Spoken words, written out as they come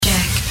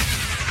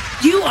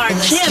are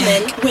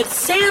jamming with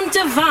Sam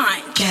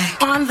Divine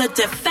on the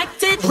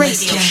Defected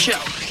Radio Show.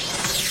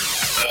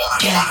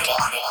 Jack.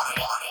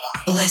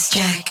 Let's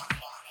Jack.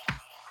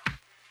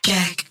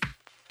 Jack.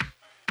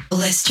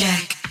 Let's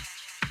Jack.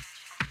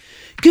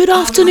 Good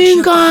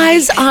afternoon,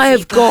 guys. I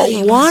have got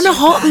one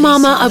hot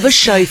mama of a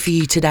show for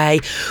you today.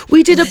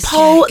 We did a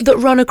poll that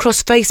ran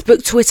across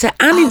Facebook, Twitter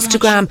and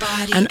Instagram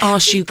and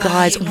asked you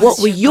guys what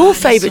were your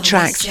favourite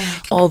tracks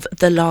of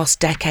the last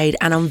decade,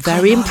 and I'm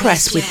very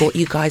impressed with what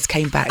you guys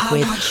came back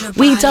with.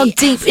 We dug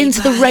deep into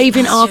the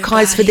raving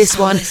archives for this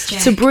one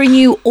to bring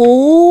you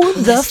all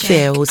the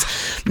feels.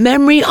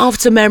 Memory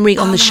after memory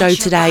on the show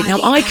today.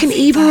 Now, I can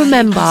even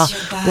remember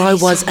where I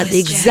was at the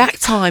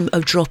exact time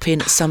of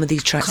dropping some of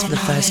these tracks for the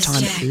first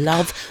time.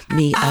 Love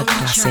me a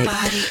classic.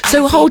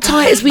 So hold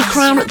tight as we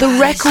crown the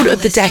record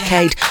of the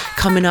decade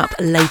coming up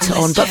later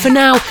on. But for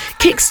now,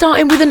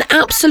 kickstarting with an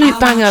absolute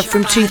banger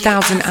from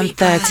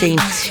 2013.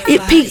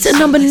 It peaked at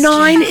number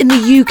 9 in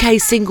the UK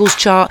singles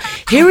chart.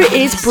 Here it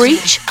is,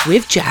 Breach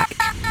with Jack.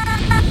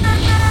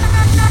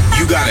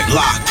 You got it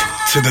locked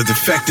to the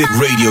Defected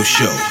Radio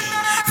Show.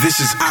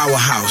 This is our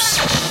house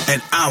and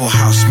our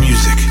house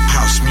music.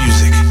 House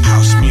music,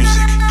 house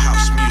music,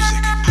 house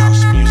music,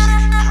 house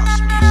music.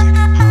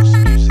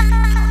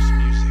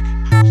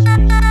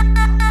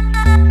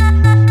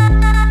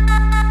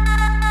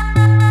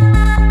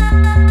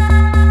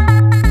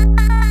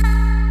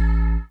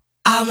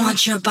 I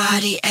want your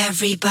body,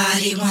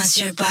 everybody wants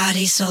your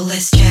body, so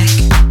let's check.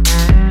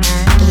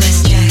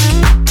 Let's check.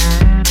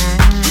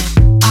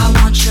 I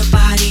want your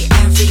body,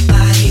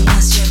 everybody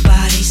wants your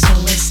body, so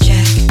let's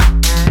check.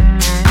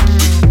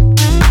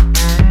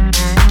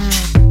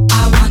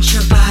 I want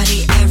your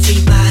body,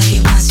 everybody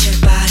wants your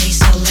body,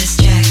 so let's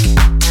check.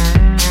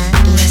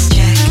 Let's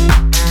check.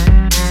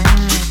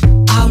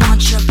 I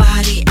want your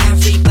body,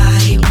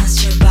 everybody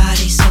wants your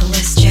body, so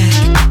let's check.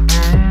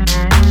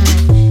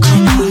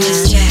 Come on,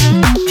 let's check.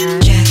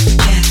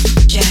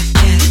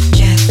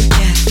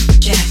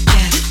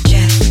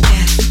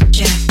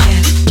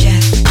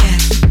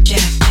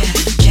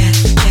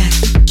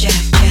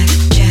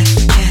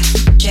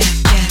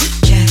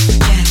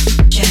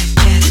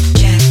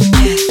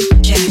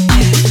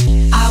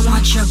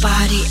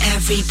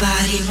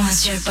 Everybody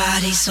wants your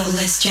body, so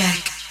let's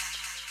check.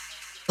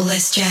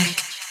 Let's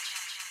check.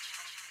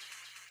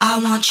 I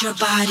want your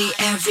body,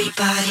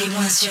 everybody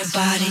wants your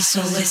body,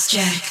 so let's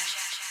check.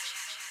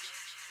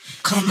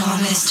 Come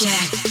on, let's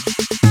check.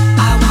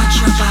 I want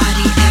your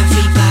body,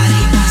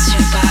 everybody wants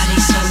your body,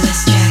 so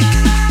let's check.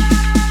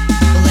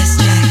 Let's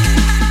check.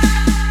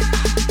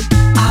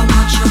 I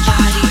want your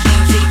body,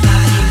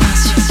 everybody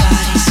wants your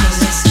body, so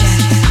let's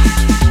check.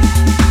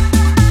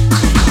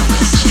 Come on,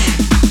 let's check.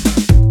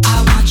 I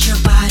want your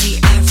body,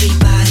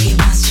 everybody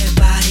wants your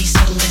body,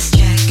 so let's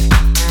check.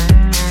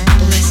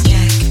 Let's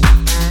check.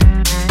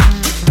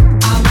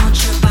 I want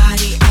your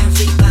body,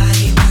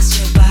 everybody wants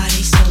your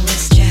body, so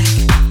let's check.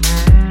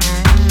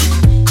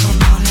 Come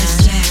on, let's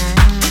check.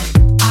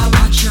 I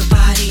want your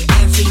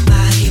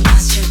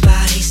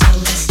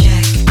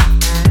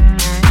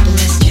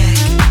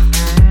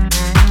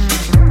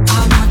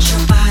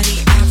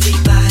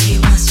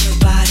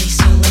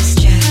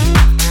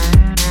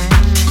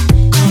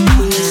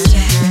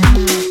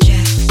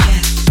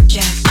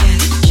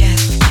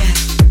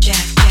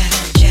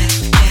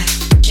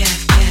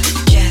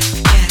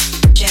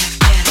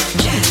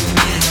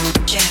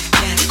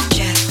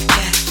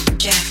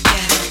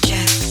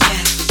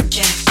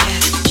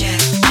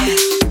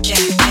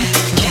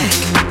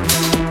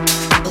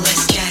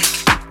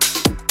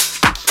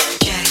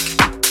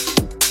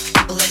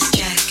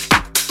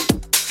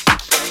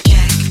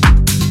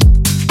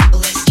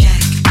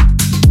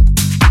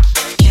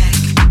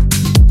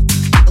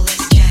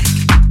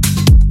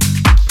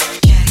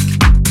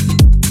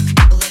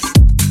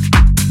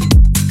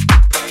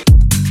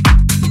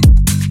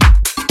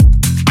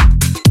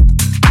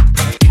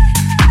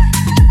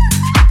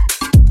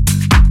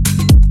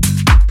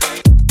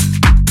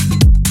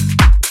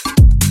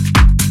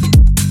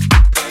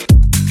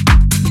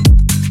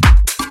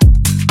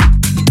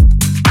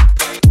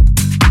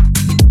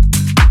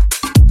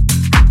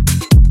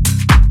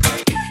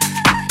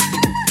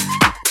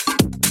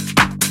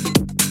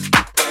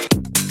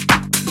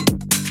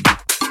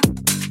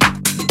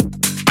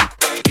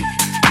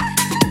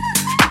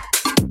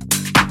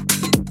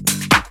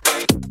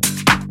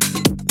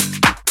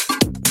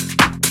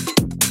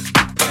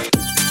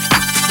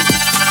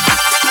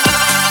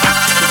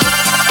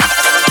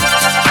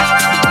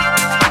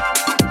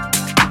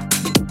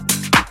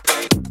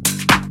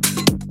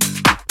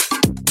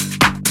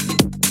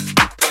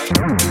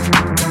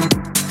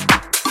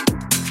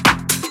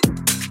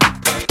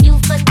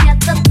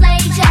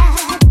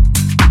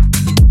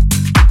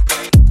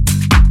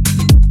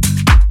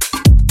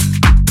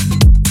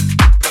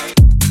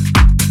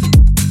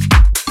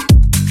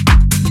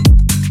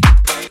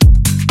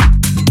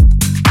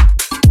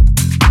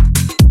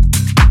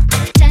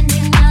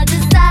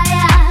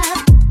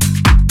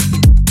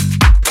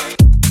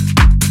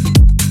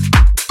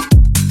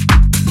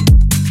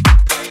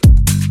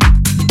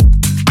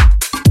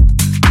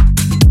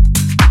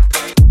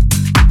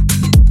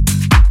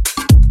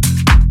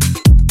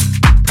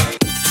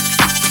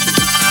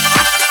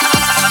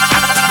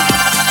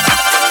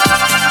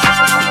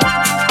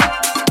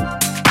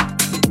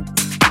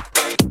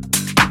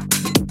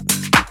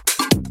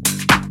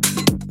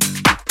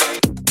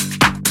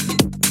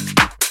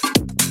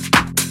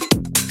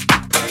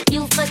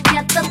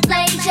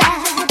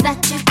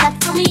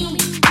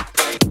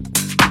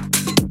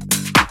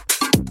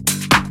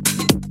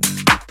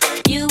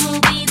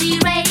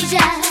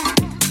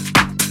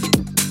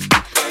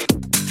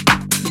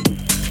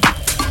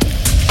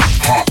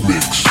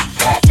remix.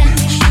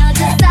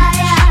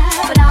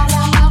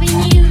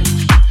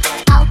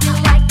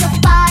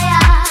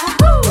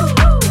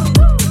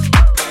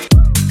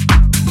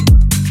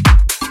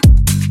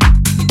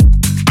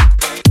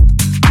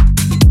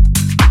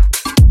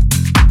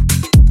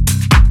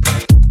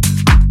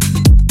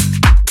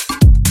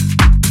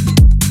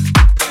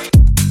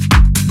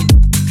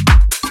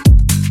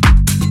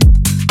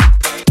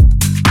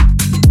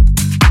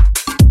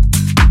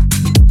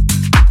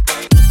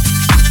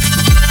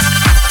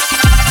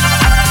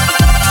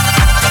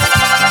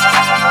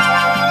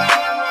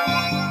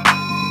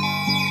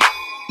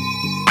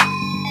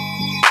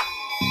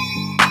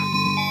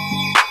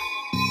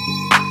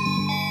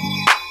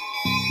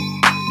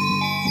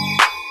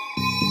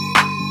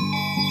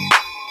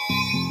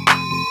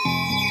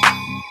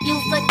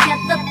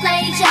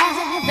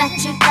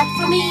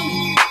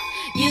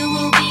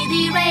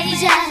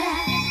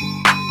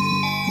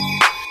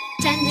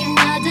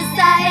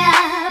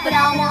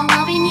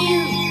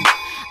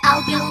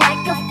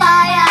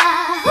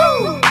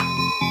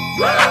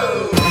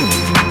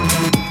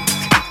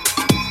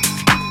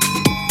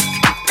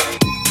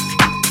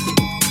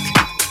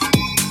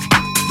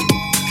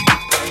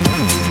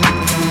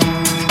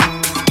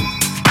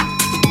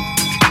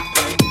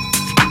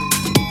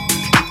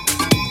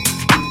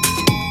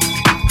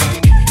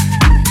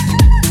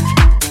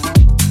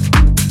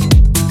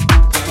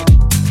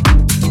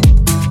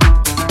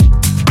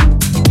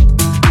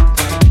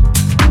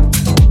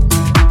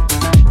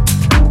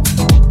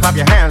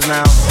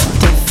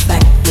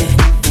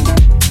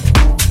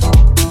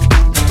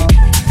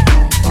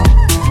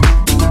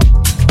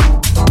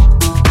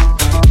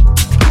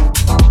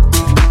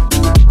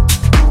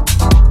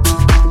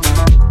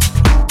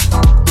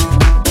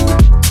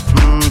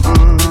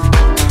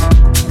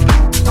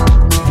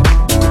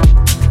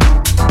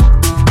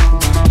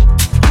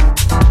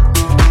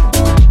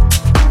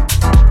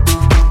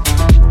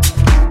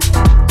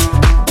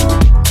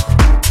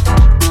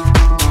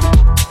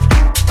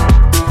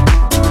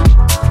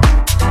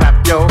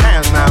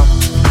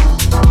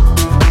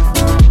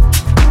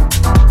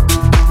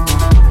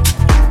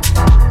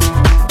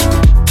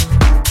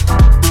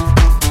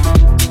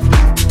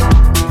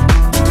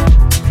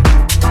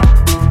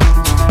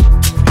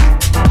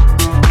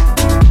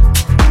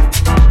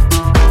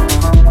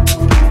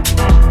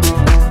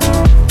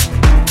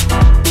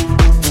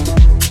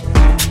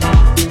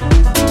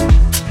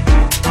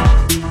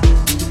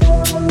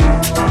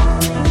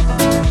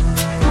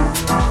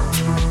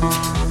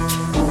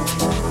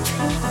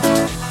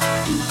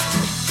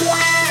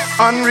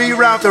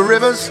 Unreroute the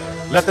rivers,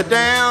 let the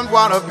damned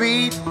water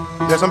beat.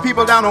 There's some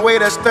people down the way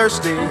that's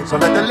thirsty, so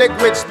let the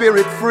liquid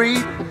spirit free.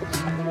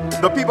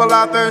 The people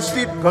are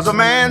thirsty because of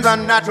man's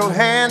unnatural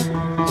hand.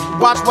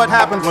 Watch what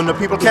happens when the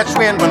people catch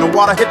wind, when the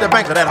water hit the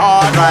banks of that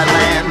hard, dry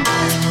land.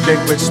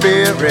 Liquid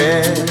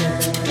spirit,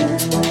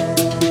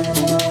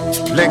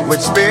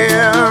 liquid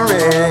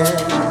spirit,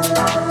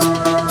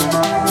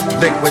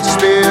 liquid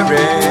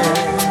spirit,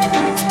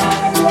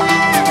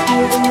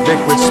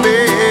 liquid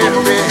spirit.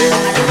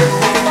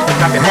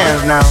 Clap your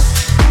hands now.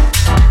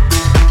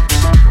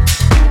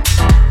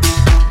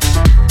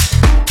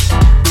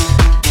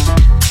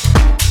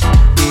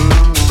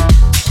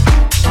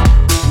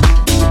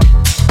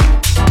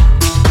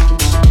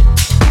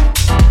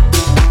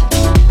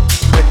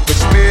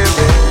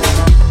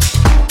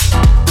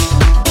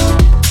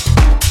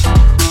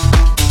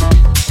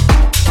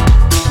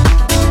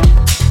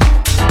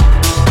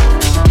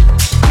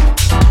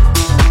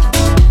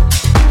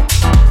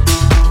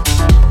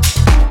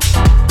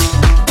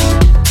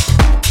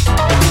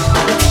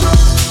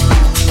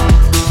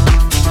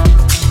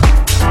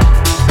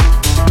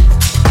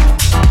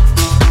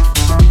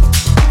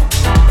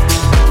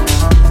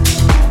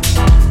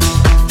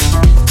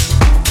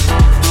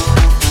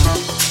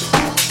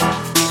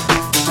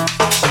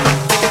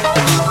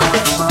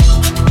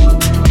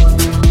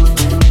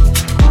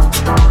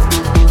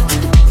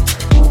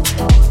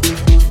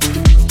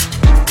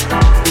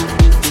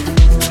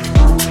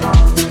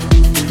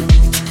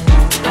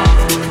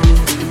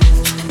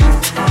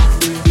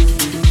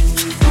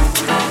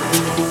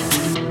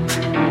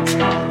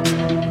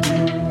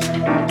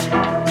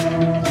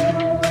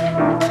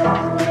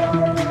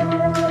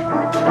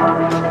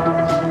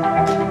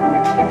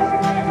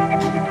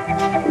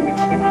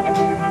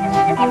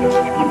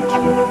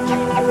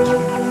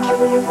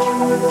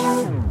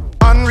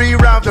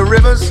 Unreroute the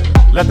rivers,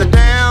 let the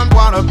damned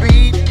water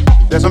beat.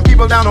 There's some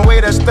people down the way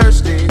that's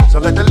thirsty, so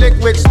let the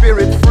liquid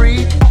spirit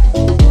free.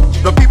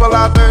 The people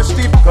are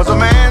thirsty because of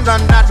man's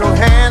unnatural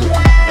hand.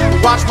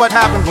 Watch what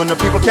happens when the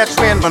people catch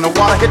wind, when the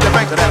water hit the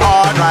banks of that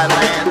hard, dry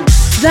land.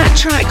 That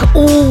track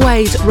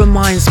always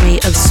reminds me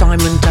of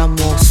Simon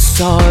Dunmore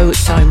so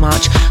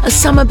much. A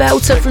summer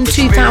belter from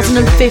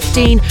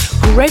 2015,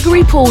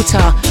 Gregory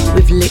Porter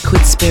with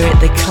Liquid Spirit,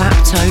 the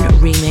Claptone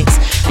remix.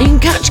 And you can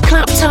catch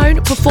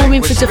Claptone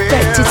performing for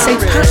Defected St.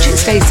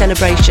 Patrick's Day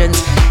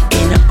celebrations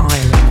in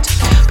Ireland.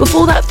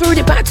 Before that, throwing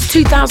it back to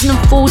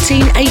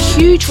 2014, a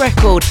huge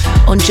record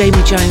on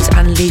Jamie Jones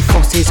and Lee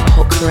Foss's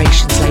Hot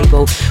Creations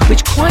label,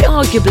 which quite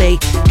arguably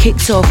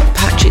kicked off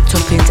Patrick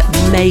Topping's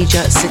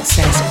major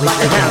success with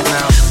the rap.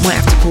 Might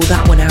have to pull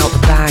that one out of the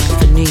bag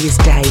for New Year's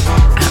Day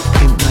at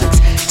Printworks.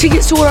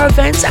 Tickets to all our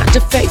events at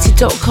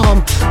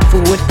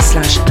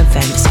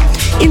defected.com/events.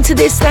 Into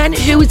this then,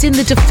 who was in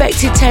the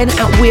Defected 10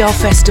 at We Are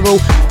Festival,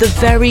 the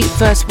very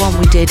first one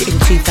we did in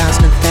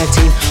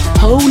 2013.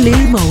 Holy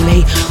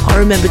moly, I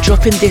remember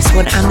dropping this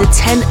one and the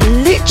 10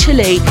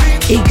 literally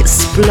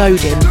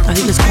exploding. I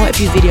think there's quite a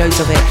few videos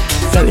of it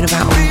floating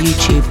about on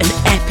YouTube. An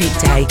epic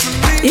day.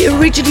 It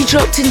originally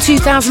dropped in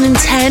 2010,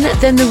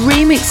 then the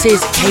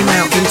remixes came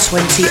out in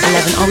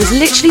 2011. I was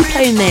literally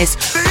playing this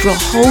for a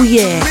whole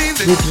year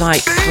with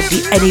like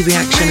hardly any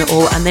reaction at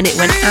all, and then it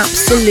went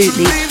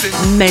absolutely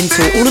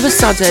mental. All of a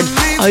sudden,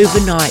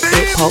 overnight,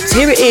 it pops.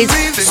 Here it is,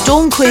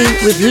 Storm Queen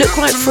with Look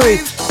Right Through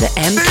the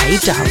MK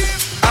Dub.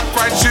 I'm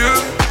quite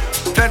sure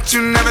that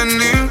you never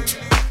knew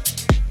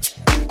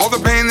all the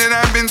pain that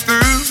I've been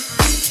through.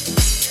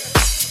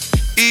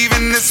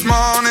 Even this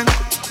morning,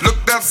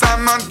 looked outside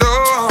my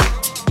door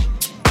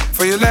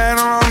for your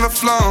letter on the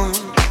floor.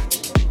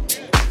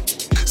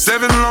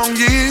 7 long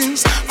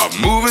years of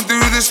moving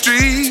through the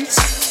streets,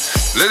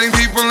 letting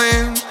people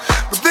in,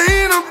 but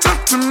they don't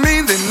talk to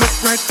me. They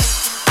look right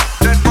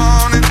that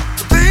morning,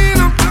 but they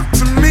don't talk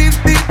to me.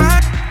 Be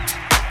back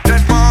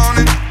that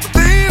morning, but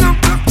they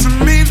don't talk to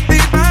me. Be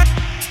back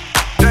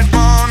that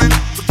morning,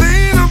 but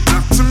they don't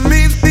talk to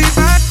me. Be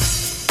back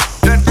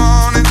that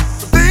morning,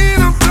 but they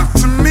don't talk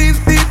to me.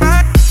 Be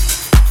back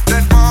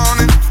that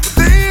morning, but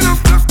they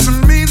don't talk to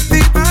me. Be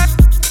back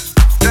that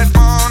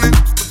morning,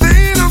 but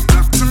they don't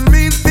talk to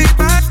me. Be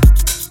back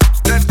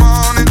that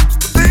morning,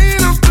 but they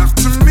don't talk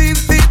to me.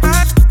 Be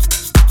back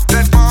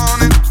that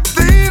morning, but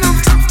they don't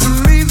talk to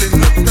me. They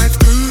look right through.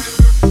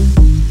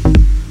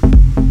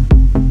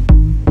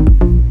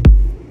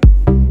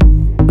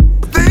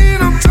 They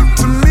don't talk to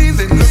me.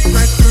 They look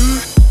right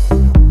through.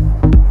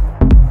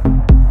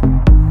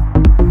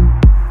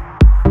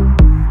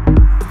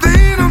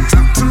 They don't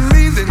talk to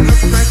me. They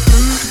look right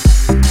through.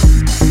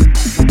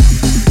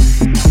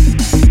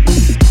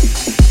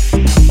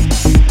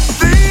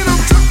 They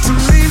don't talk to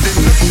me. They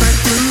look right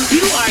through.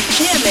 You are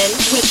jamming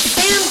with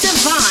Sam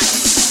Divine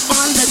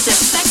on the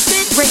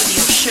Defected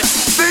Radio Show.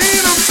 They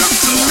don't talk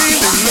to me.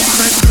 They look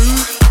right through.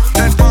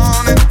 That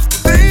morning,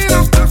 they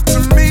don't talk to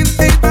me.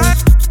 Be back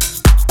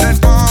that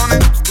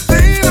morning,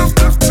 they don't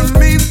talk to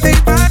me. Be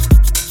back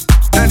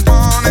that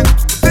morning,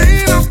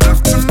 they don't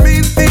talk to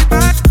me. Be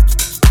back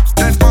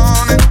that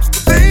morning,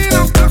 they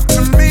don't talk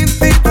to me.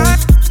 Be back.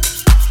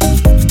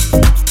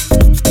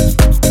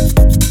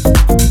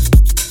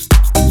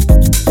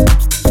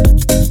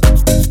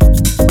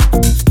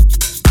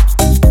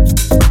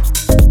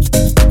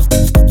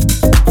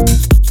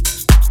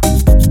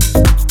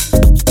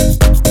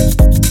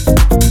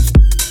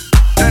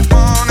 That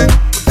morning,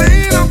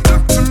 they don't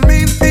talk to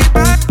me. Be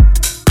back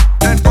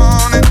that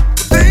morning,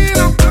 they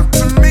don't talk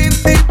to me.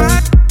 Be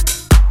back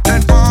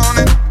that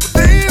morning,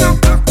 they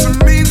don't talk to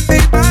me. Be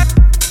back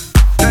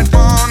that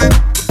morning,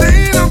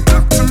 they don't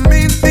talk to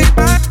me. Be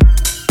back.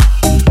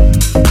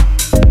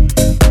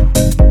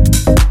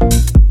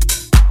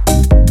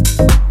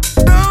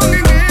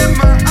 Longing in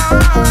my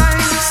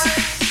eyes.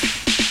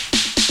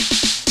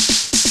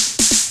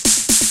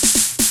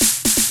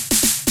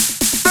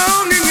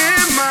 Longing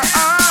in my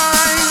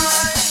eyes.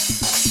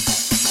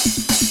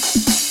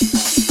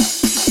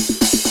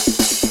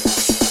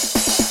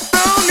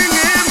 Longing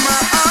in my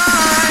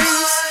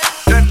eyes.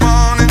 That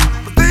morning,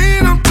 but they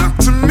don't talk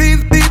to me.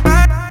 Be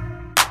back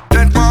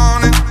that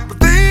morning, but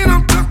they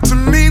don't talk to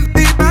me.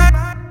 Be back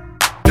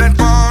that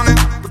morning,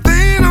 but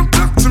they don't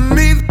talk to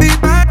me. Be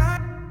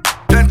back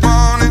that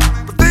morning,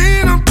 but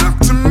they don't talk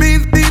to me.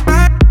 Be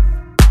back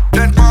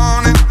that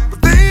morning, but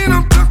they don't talk to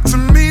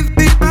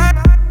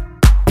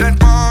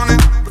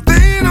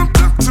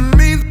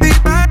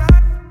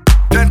me. Be back that morning, but they don't talk to me. Be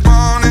back that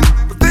morning,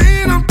 but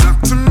they don't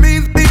talk to me. Be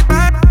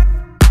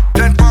back that morning, but they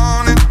don't talk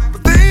to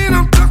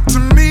me. Be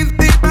back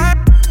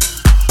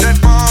that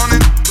morning,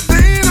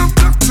 but they don't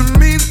talk to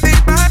me. Be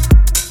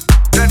back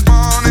that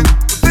morning,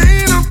 but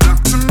they don't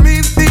talk to me.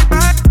 Be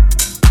back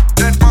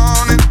that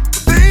morning,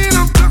 but they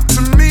don't talk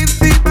to me.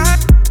 Be back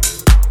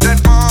that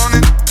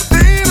morning, but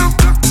they don't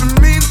talk to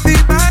me. Be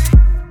back.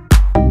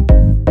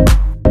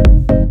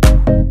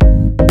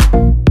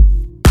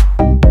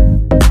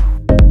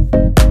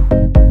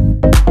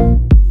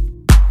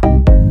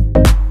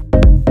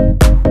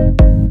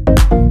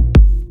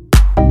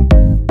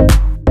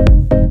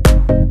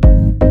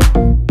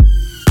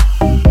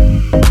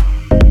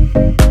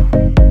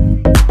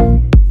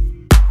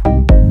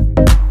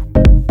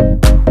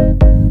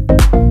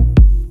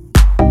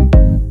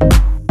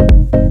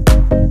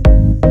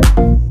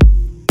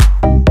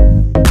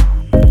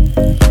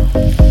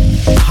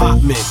 Hot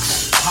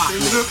mix. Hot They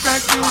mix. look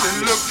right through,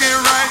 they looking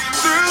right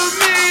through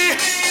me.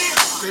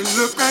 They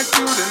look right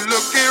through, they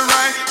looking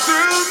right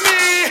through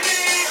me.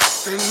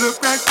 They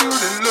look right through,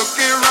 they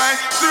looking right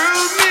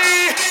through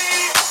me.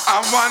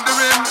 I'm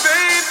wondering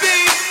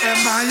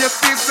buy a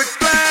piece of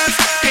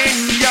glass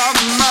in your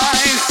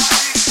mind.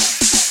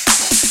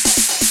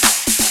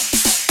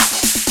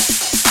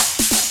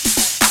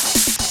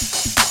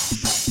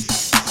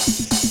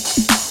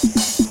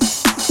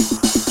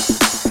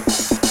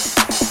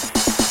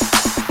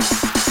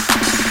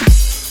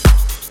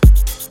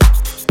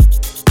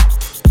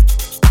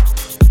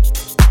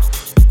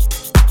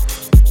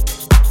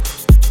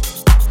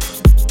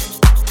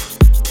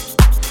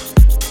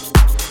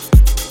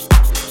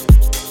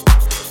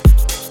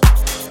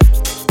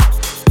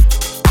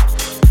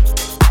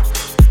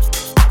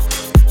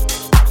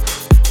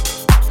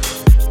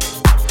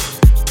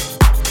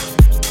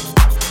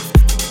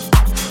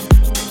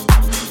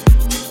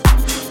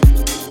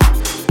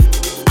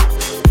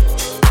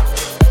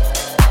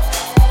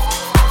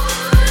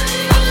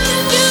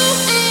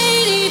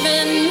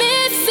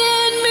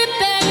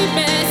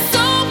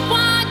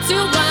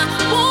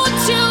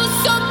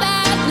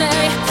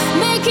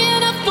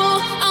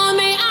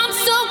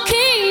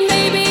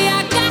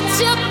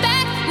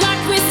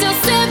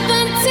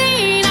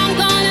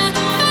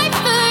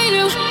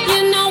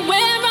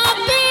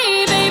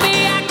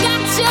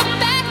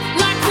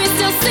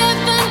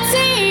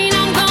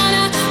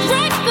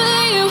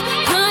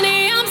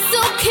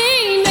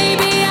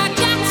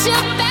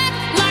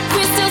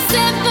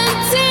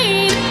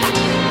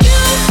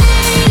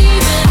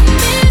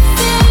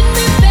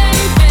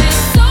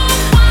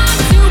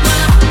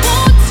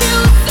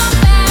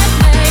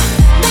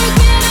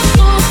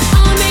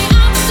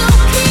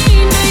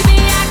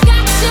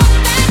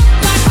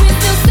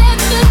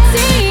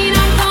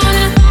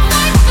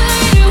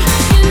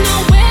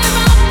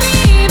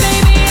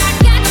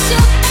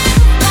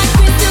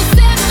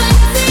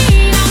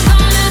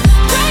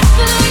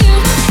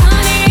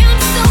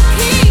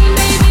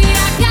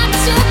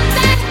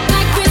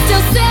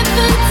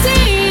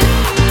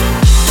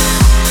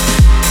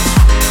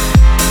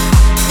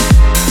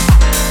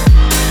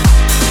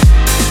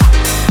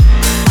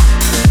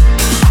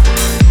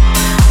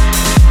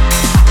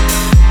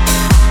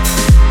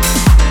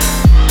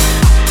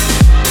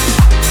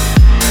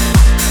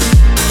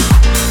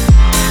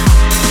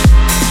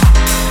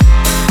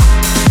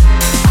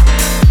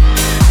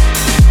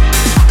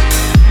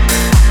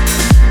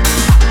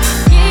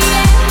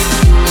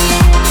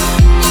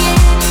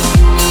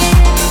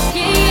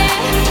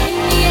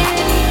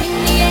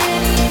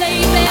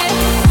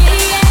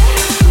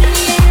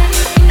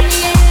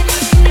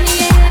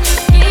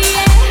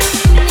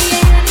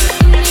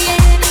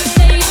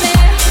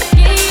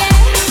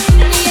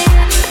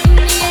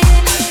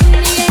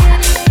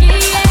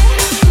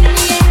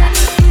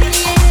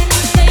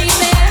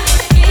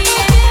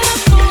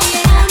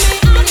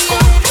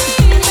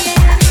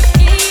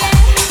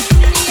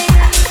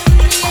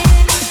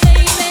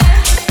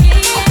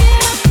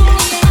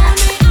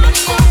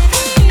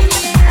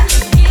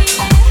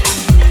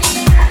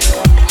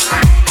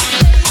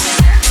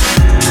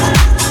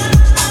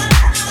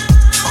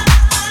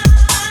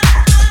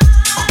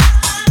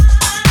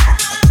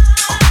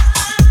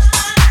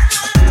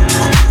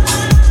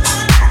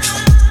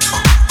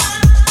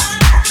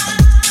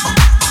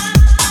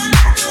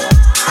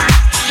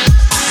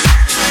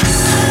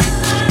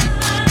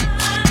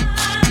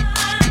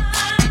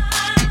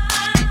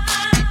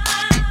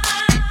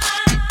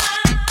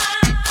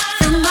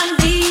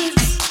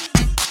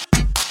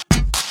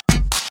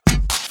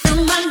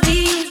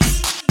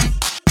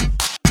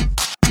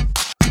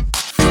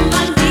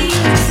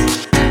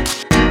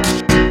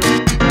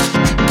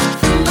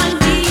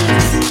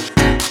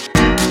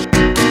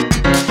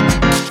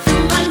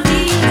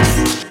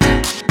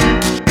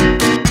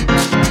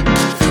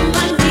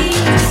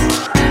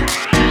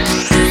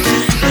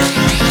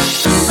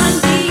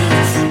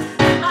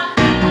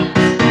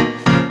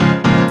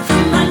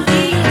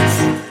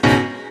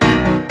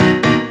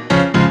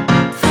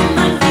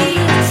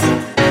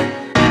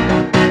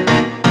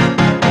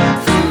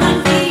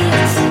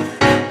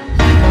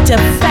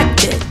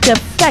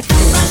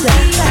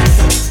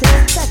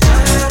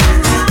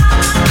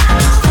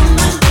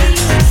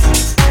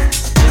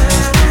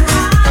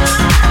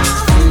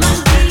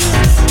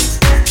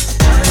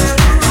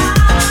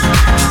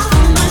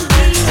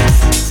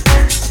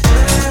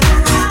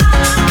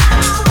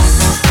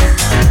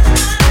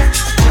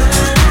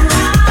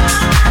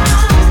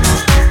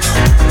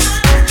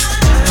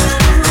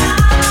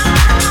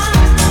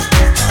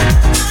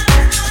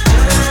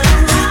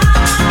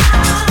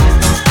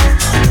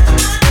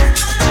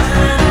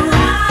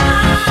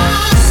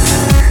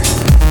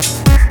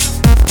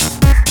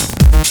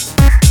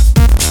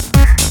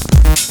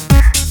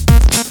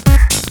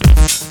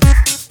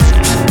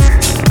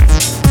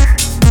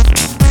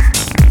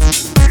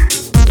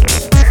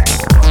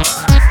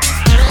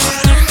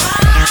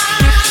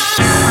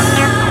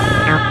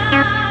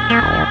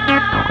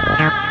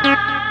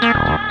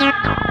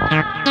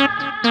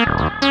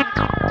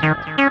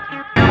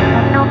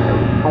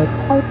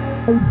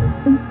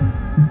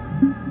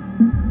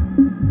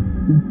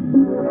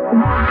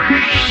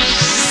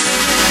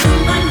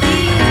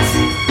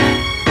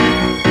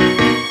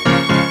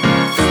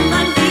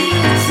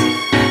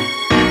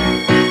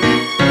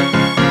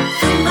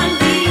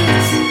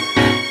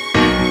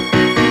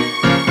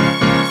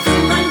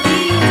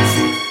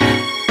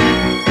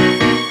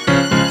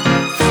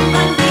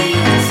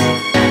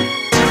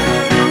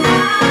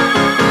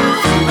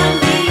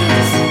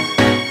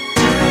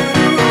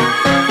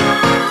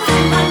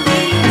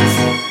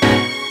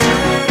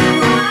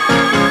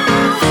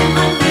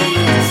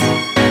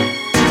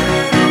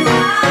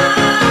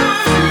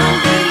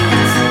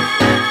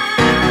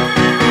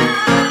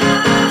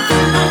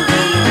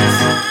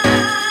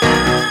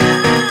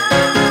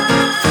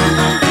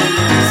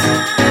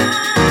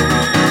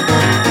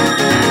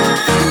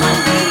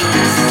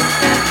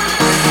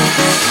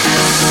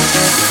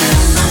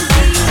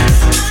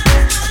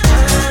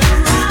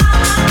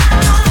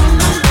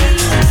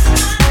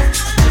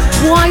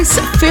 Twice,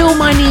 Feel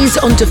My Knees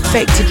on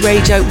Defected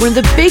Radio, one of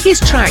the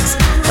biggest tracks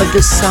of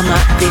the summer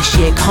this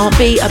year. Can't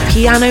be a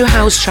piano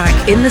house track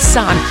in the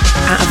sun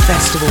at a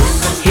festival,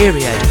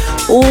 period.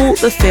 All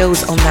the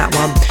feels on that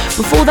one.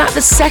 Before that,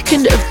 the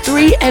second of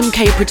 3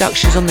 MK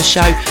productions on the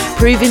show,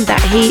 proving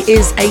that he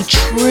is a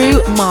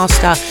true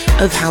master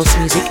of house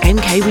music.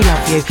 MK, we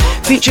love you.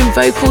 Featuring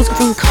vocals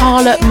from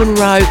Carla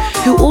Monroe,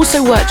 who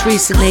also worked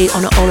recently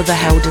on an Oliver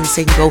Heldens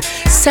single.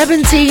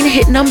 17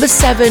 hit number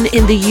 7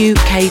 in the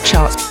UK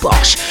charts.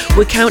 Bosh!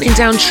 We're counting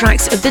down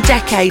tracks of the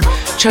decade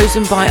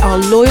chosen by our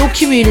loyal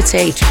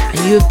community, and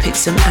you have picked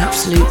some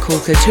absolute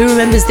corkers. Who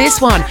remembers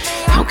this one?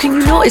 How can you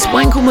not? It's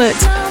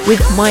Wankelmut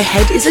with My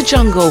Head Is a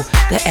Jungle,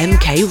 the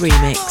MK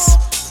remix.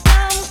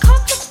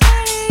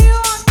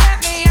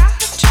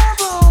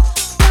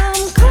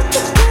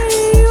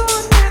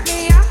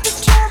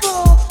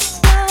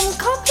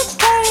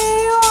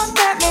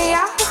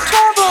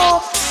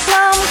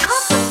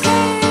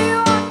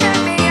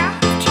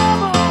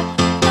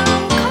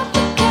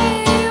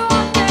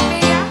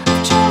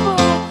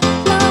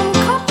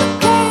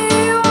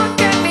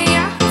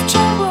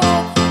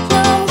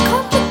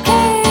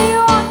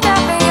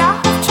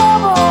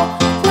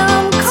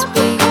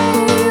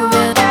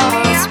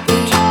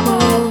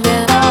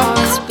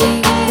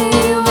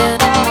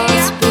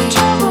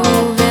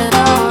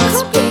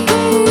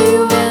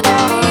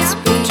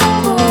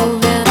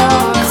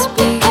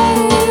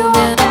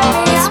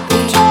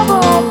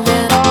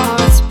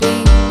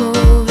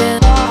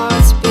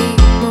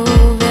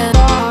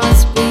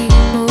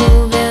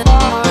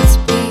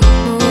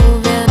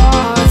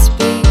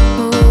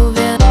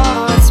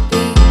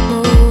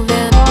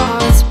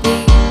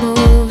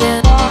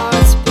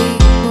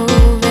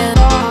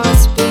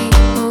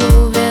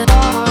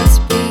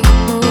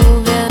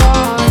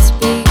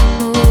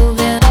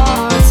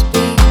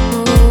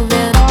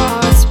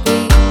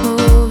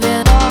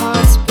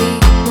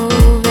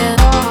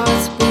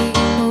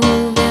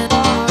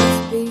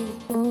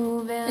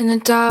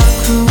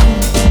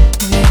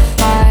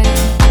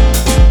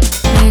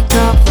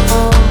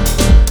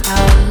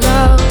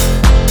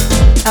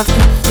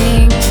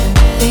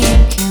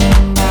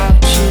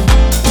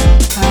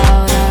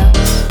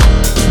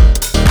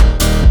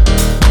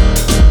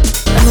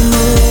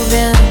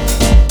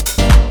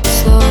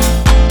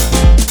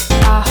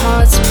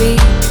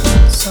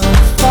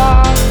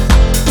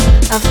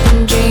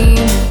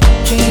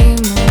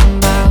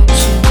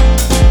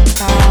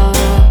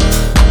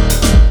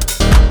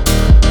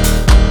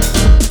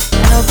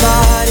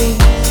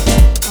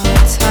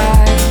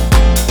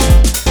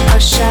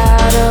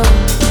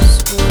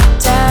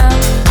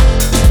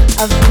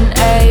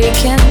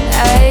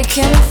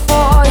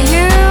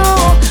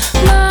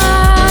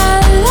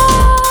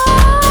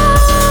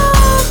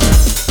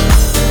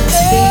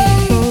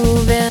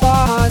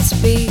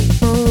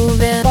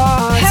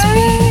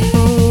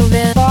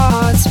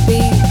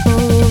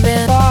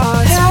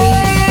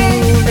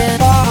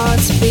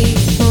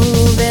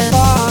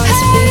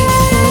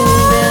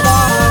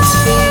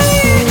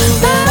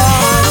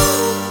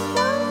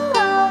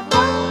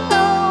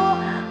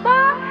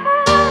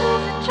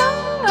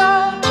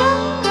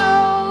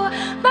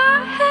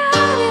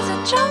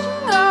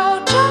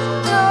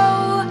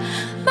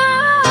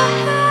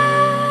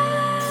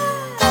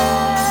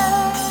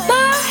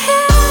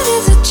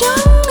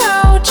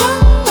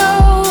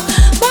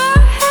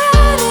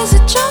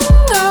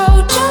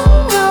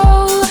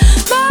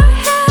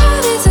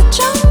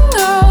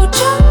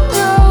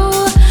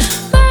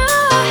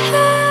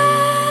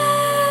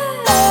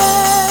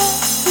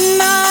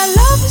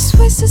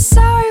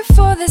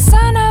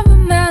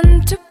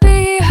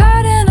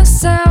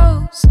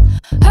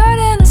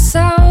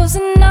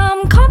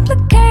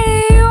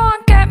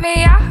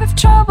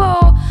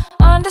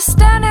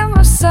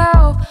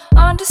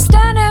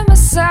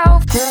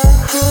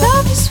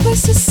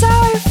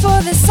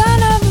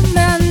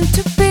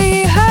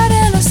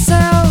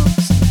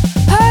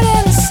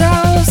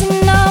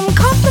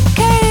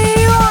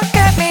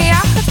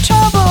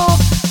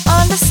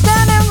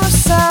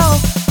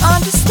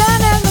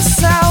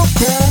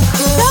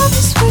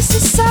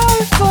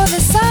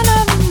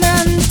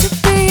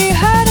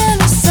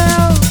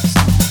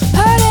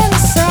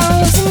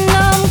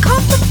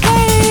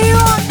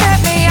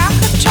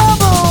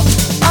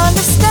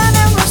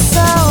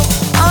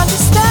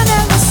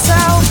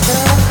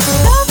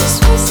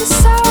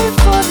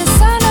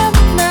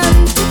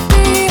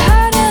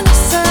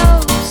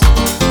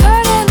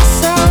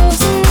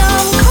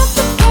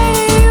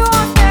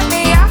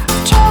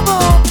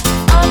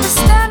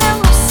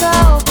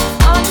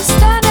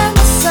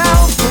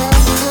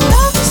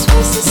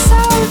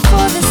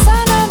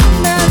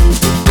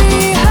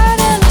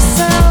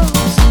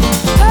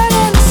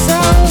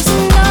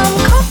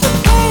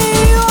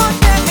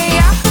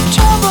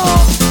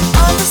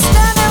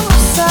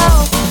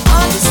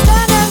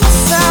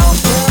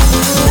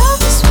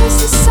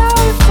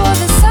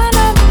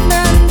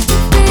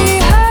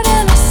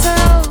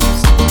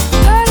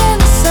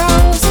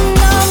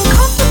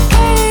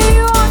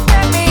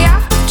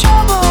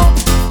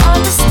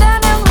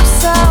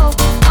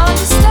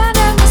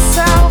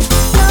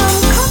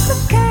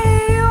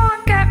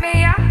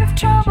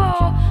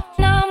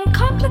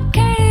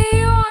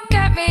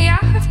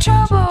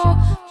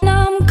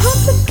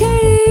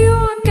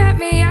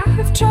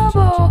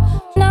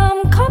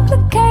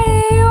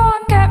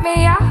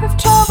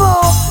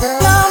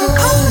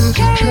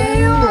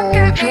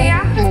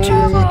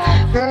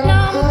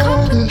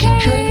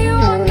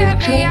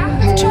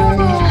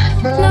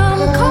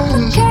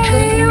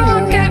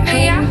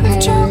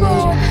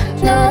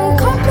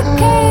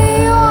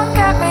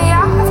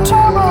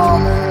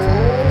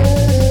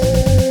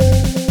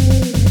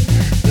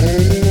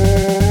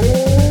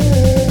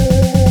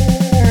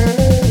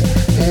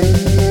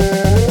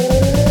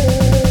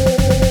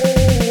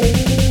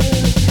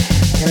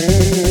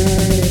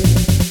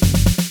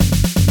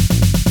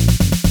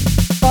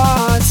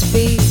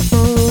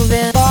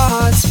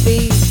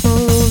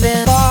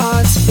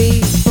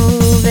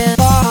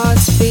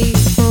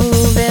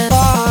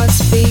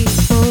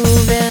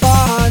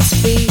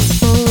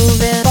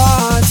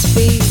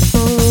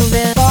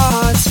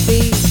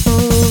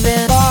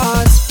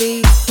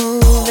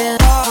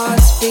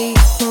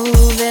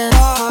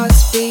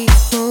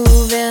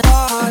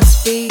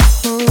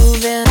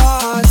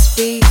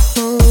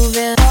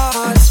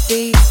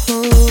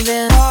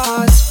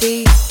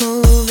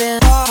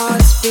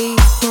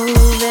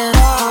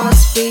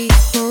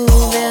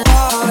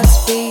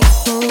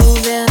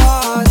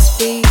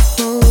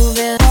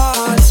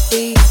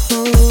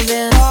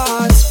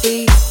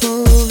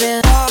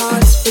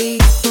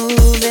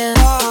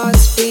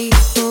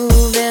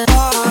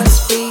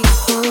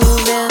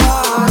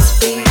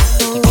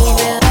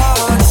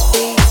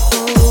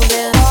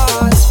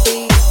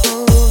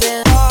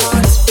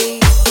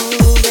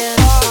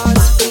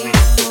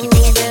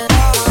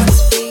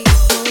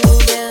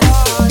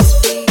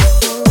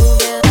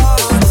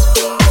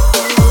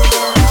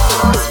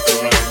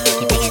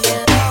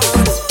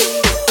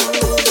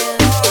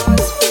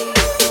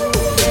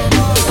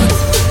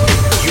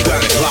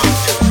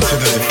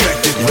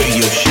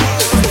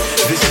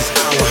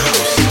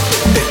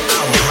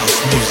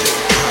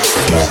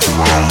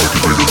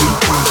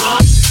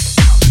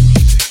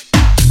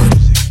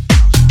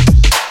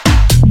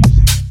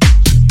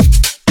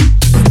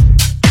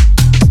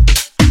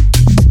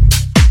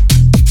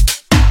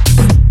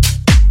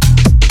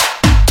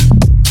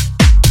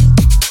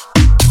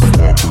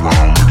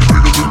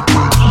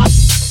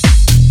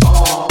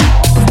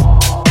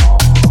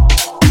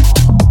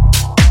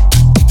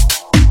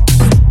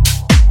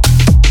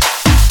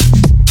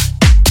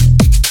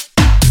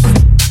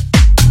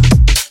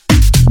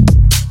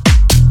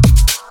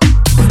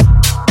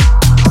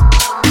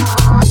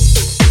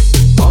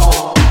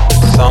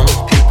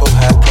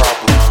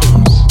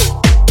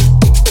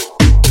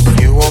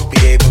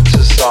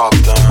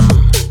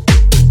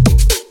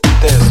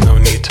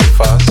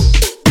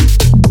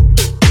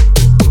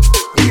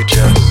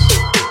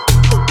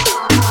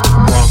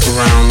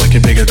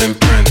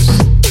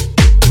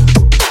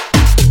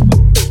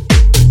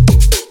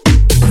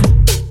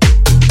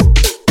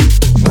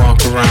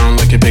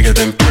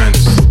 than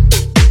Prince.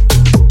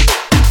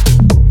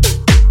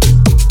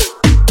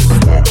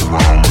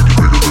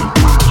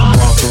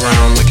 Walk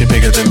around like you're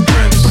bigger than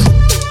Prince.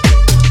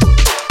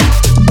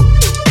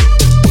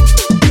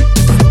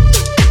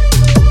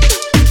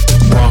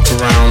 Walk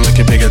around like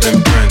you're bigger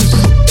than Prince.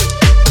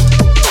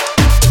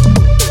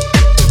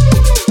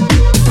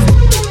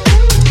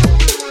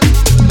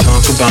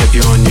 Talk about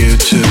you on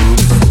YouTube.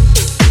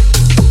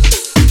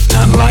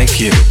 Not like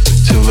you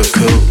to look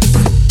cool.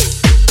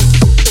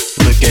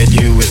 Look at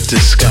you with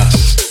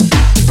disgust.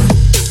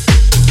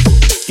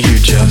 You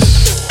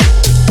just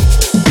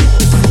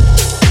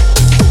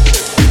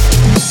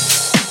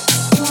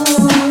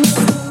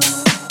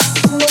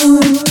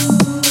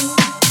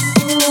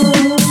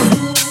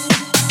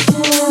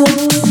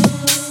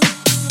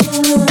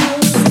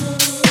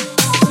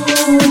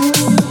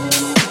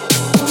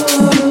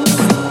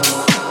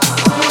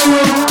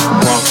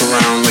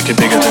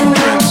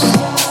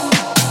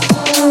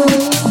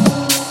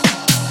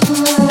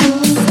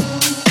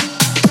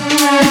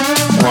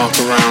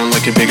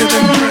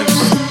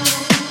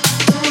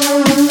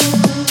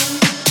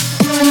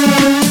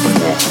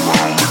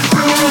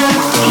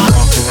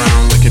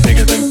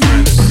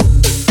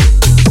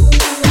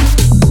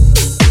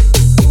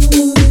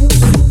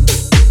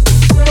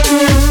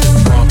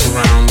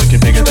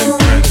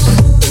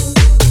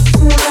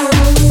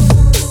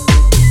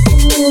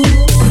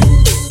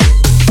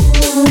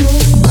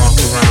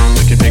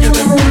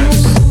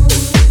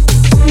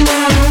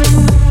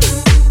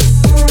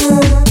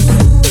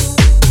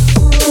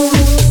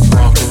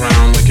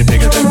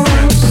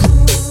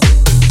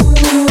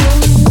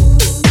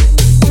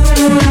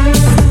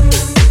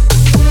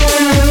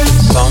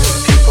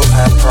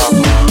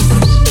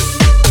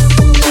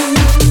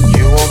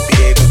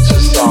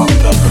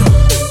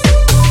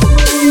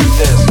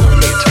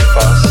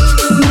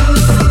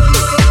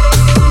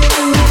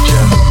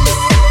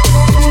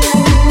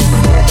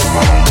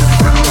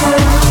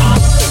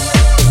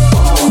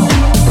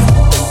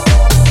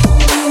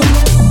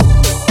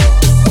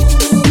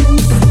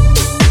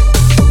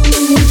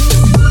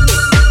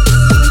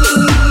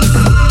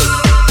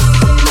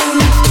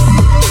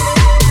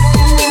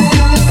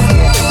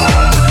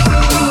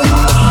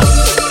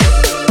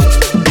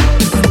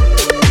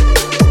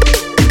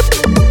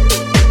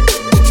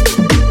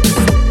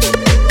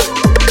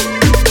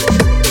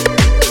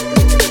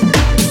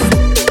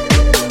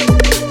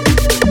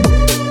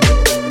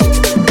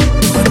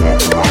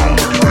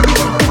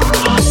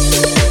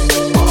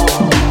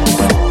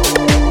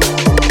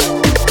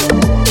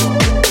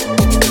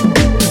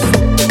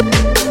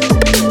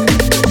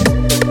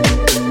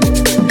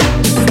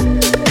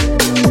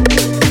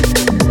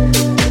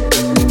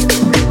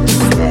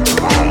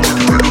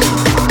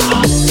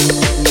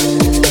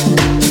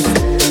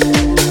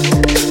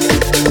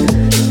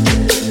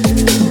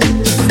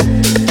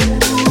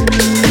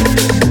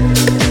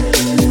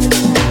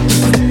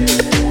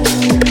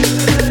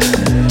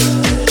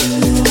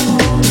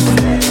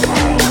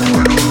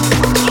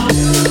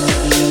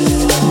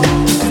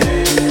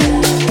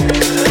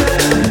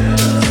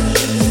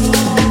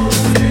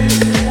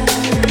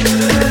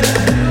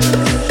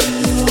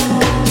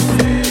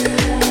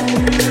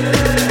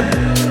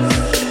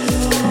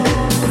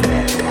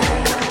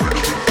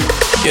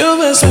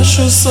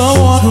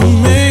someone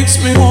who makes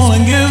me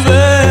wanna give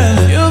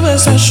in. You're the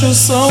special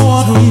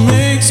someone who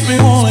makes me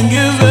wanna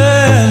give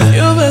in.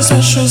 You're the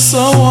special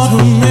someone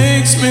who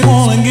makes me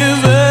wanna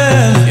give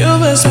in. You're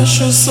the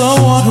special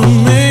someone who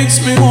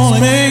makes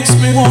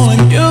me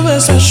wanna. You're the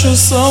special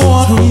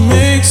someone who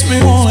makes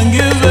me wanna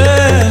give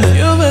in.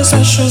 You're the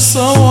special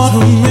someone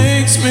who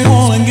makes me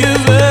wanna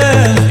give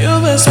in.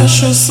 You're the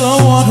special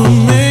someone who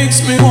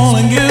makes me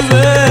wanna give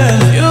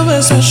in. You're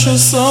the special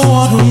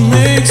someone who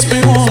makes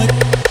me wanna.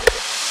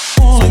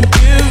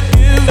 Give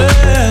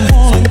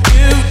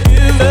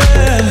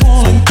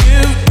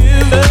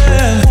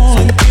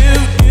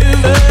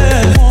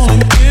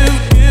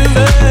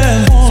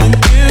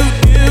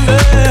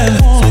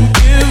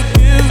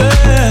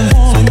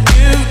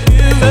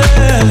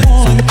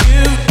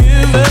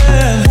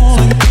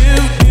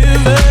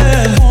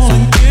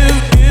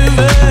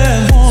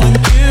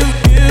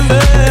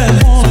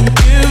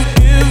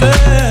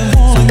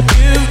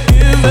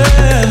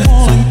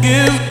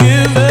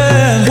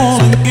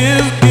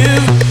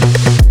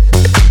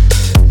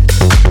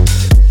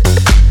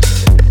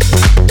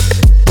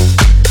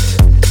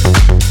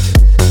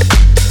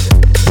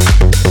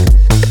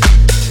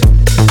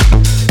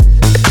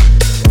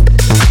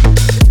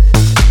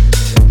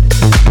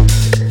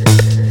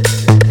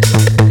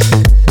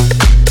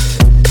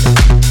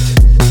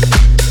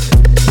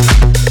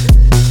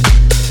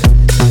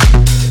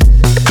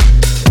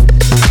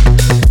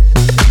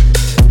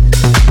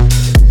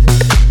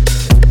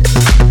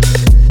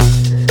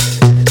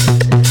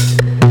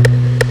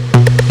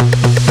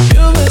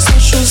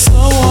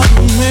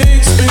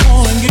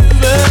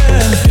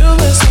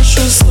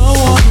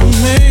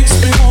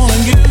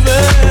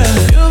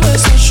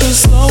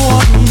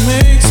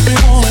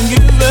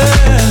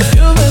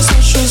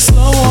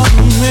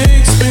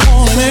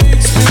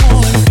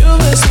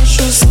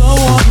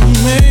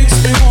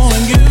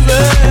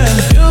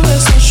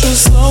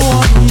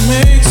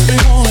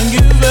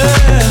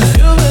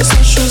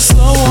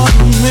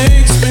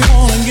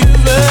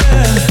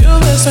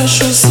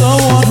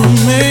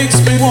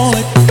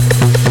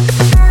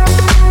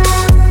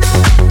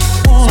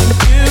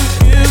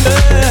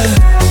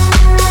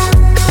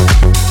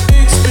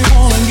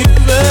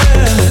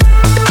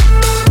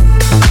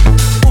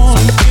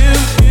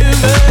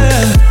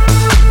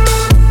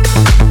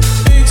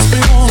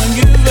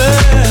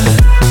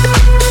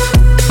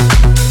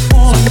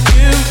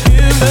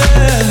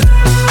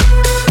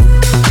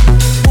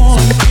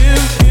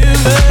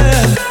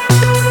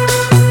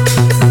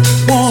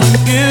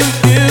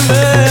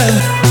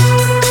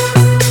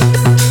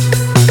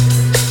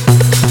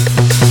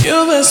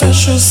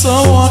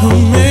who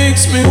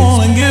makes me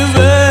wanna give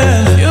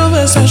in. You're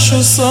the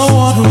special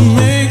someone who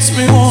makes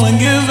me wanna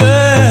give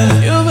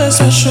in. You're the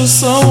special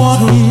someone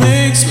who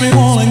makes me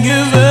wanna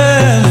give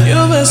in.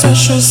 You're the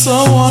special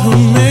someone who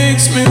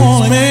makes me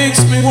wanna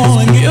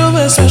give. You're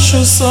the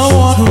special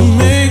someone who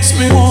makes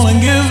me wanna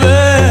give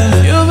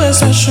in. You're the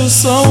special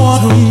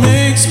someone who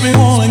makes me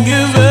wanna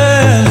give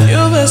in.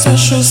 You're the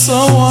special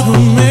someone who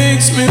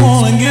makes me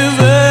wanna give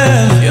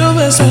in. You're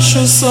the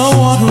special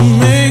someone who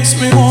makes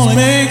me wanna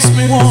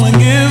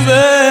give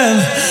in.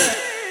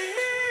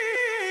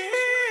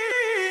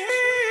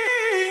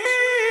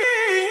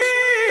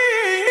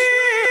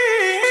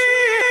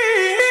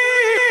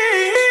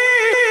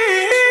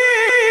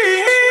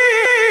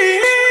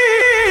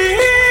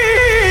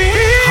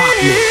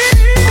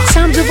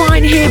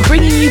 Here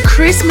bringing you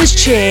Christmas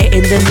cheer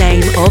in the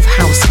name of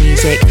house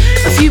music.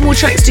 A few more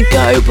tracks to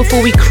go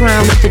before we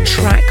crown the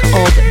track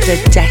of the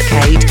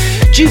decade.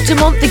 Duke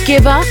Dumont, The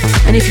Giver,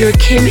 and if you're a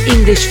Kim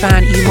English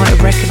fan, you might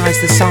have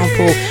recognised the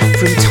sample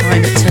from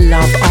Time to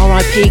Love.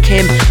 R.I.P.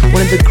 Kim,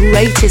 one of the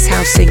greatest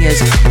house singers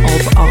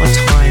of our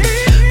time.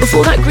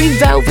 Before that, Green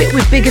Velvet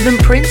with Bigger Than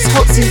Prince,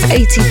 Hot Since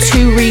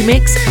 82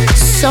 remix.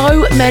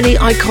 So many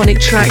iconic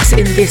tracks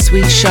in this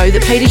week's show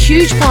that played a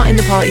huge part in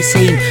the party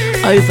scene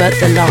over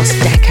the last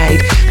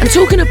decade. And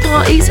talking of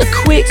parties, a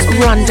quick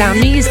rundown.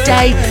 New Year's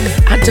Day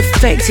at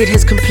Defected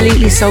has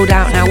completely sold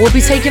out now. We'll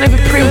be taking over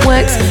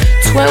Printworks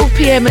 12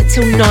 p.m.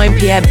 till 9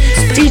 p.m.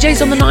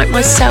 DJs on the night,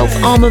 myself,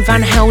 Armand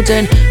Van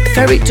Helden,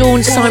 Ferric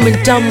Dawn, Simon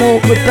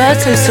Dunmore,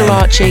 Roberto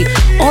Sirachi,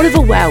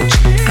 Oliver Welch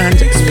and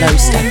Low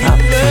Step Up.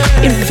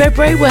 In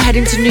February, we're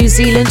heading to New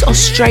Zealand,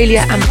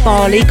 Australia and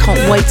Bali.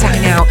 Can't wait to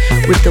hang out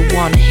with the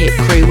One Hit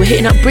Crew. We're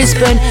hitting up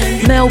Brisbane,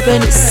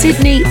 Melbourne,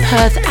 Sydney,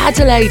 Perth,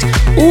 Adelaide,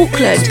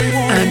 Auckland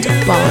and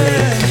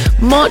Bali.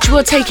 March,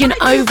 we're taking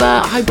over,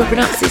 I hope I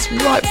pronounce this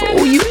right for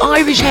all you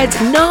Irish heads,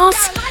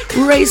 Naas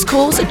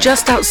Racecourse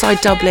just outside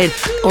Dublin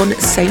on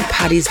St.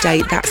 Paddy's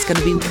Day. That's going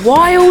to be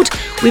wild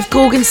with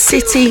Gorgon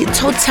City,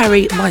 Todd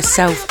Terry,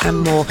 myself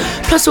and more.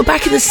 Plus we're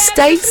back in the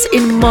States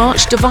in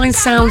March. Divine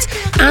Sounds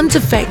and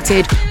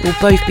Defected will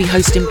both be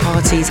hosting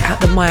parties at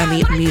the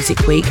Miami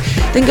Music Week.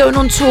 Then going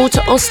on tour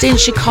to Austin,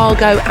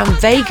 Chicago and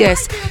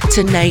Vegas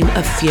to name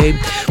a few.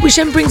 Which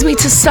then brings me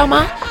to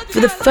summer. For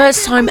the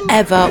first time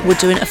ever, we're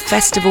doing a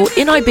festival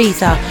in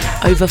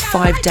Ibiza over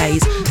 5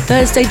 days.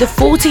 Thursday the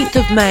 14th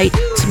of May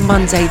to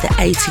Monday the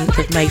 18th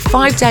of May.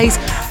 5 days,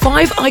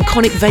 5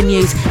 iconic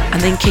venues,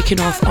 and then kicking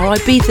off our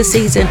Ibiza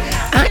season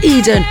at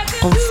Eden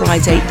on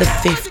Friday the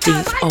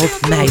 15th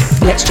of May.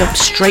 Let's jump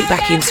straight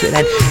back into it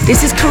then.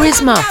 This is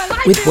Charisma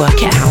with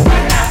Work It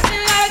Out.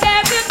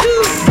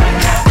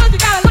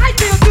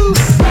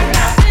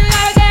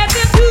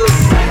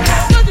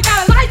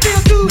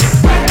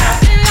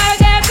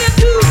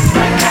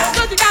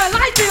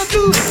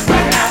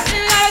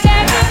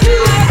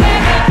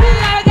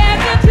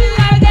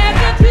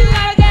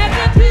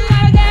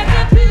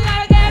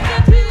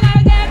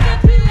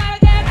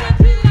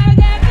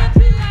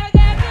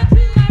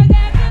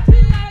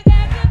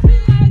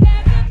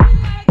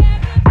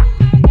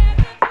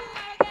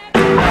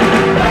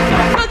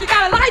 You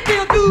gotta like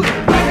them, dude.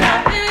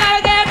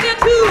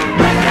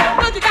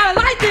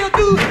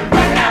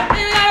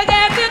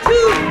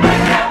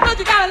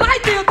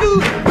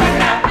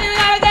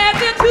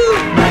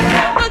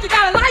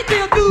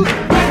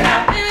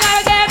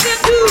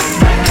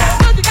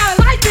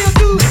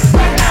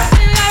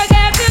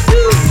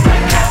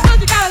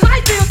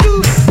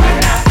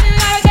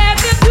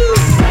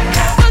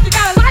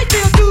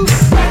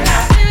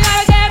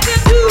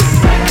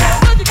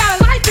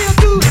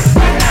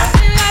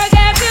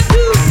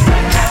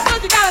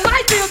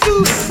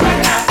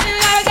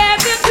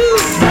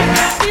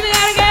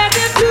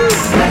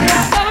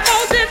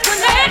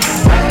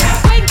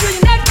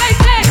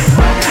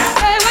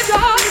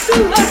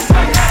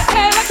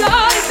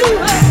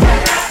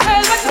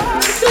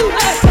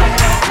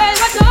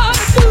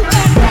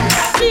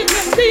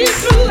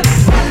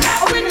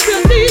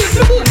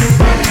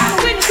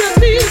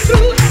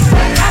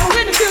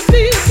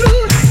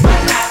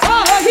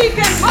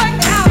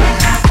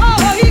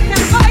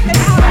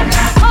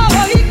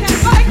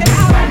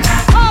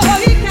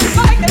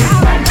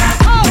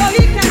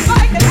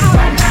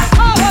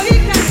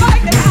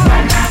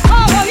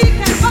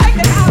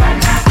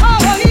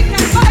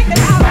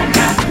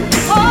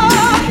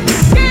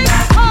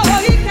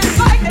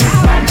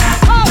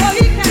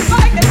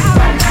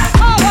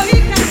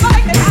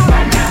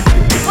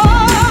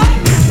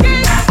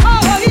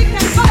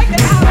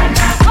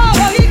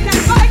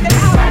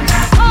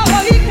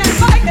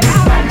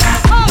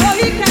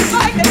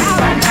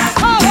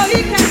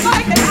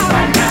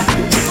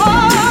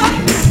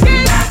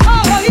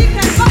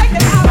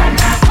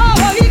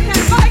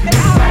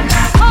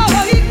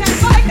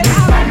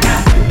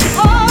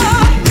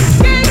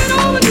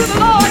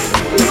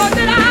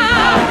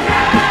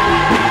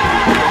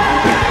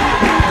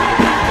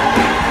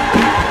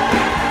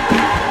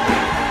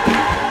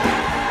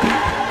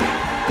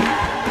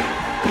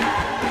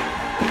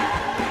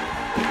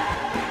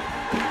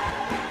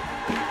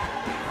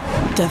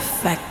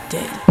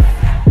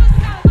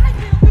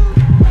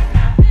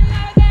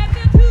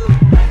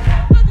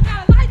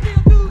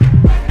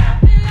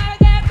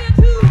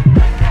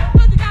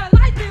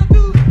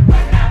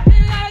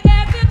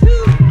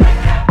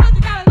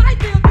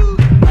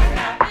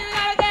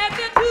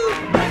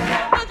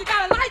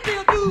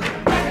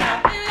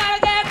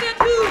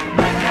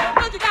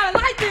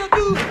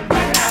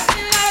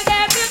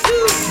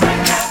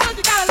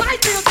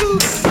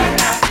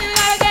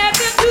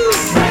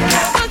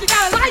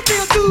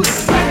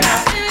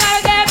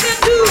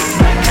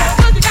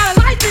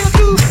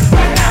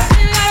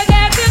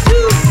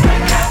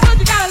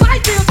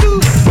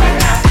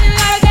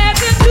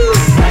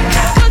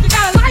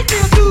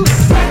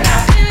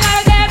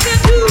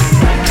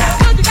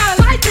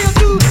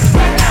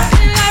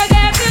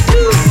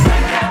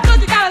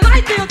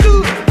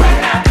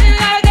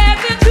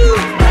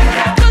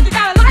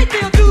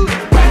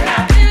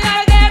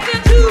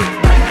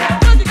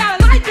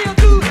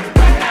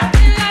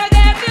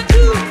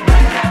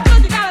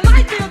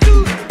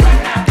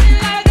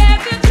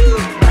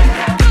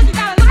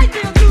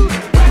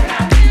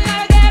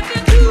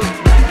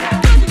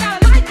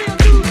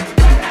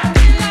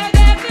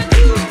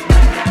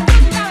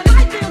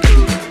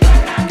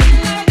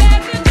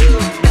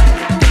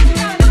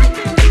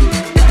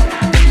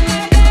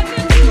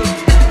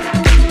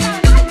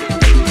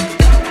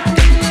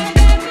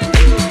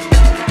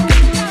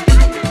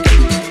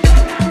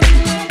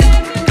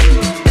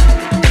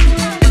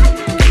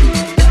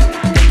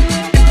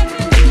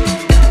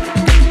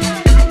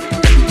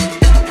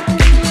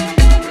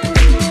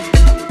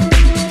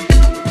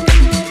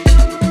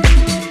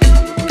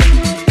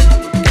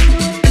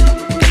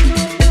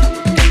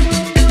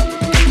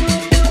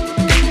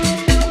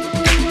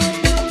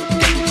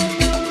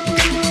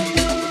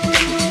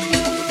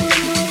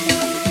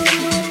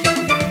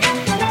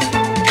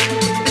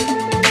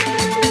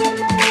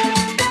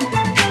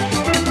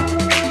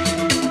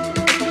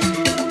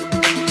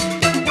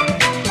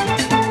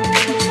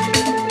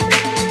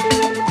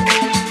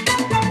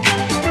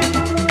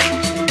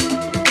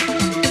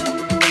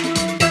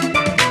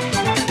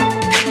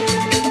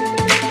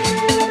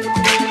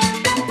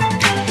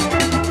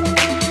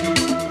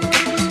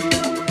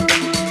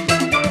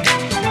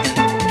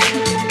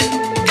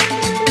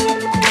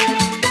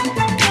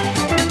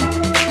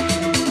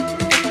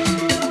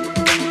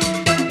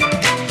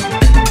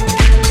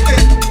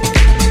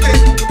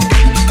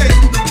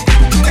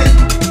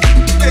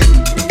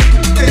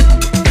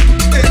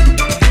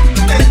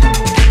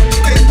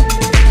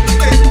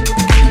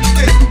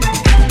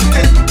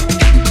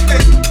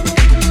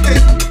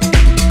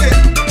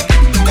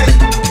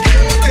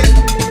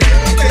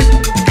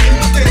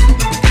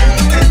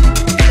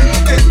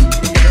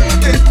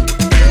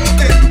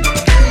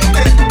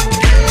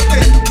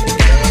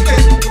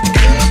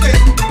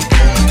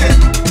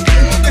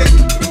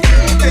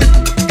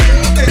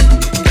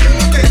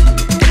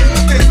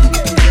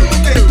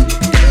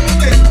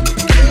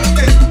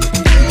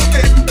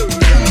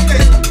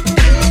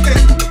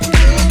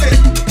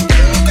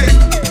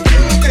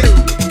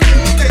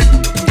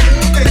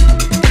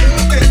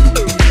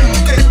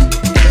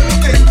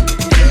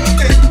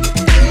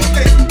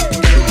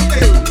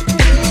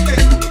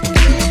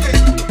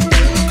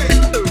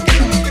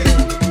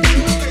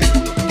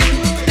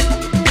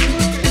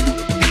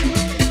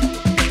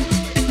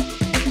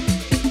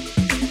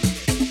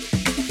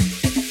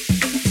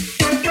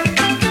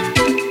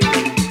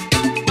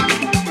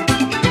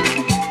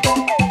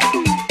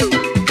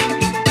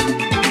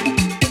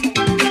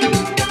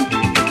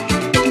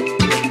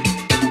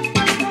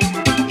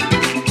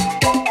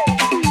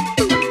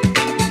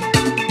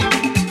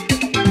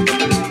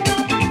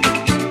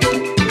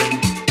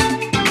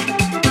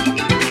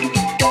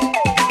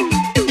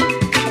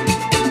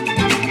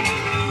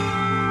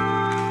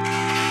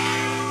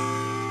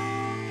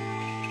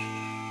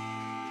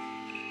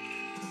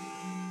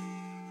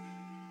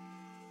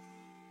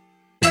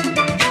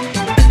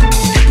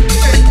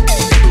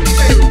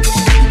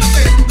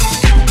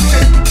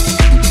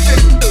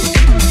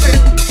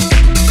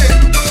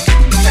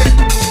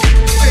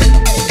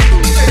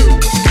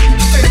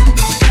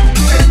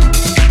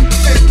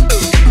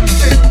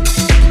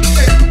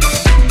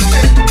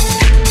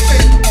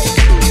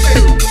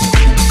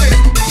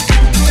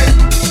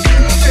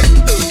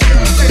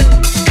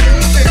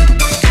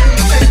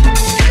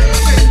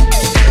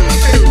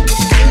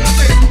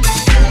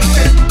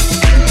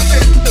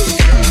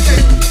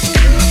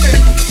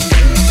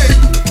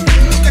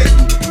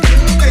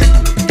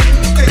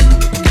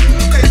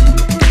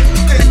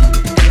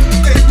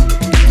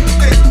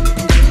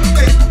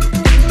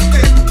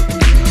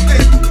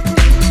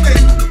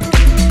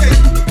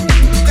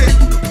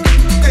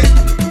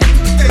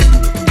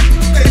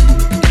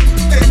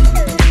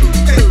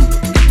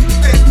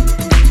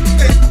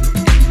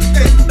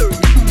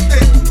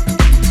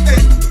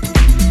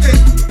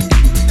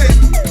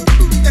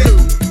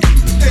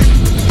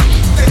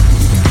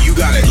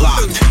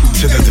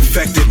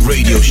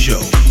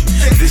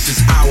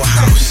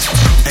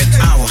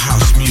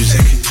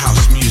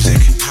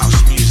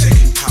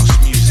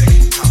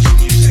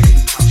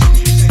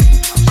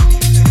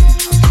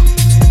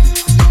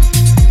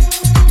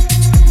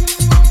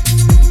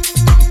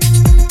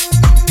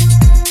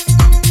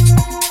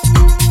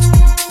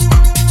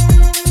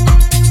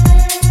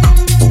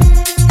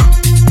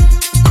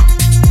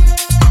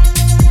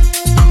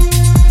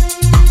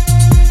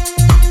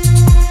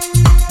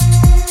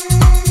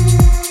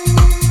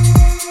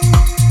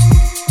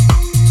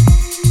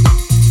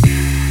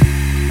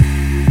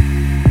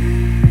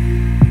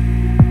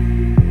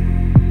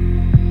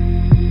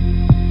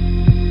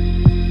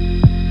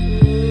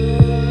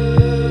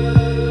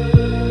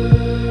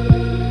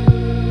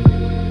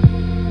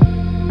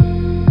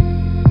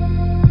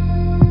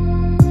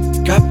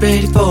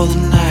 ready for the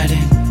night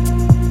in.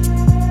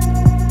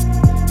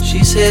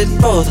 She's heading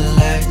for the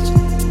lights,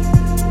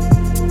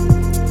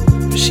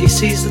 but she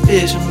sees the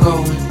vision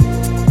going,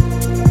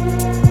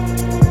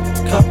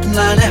 cupping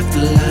line after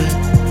line.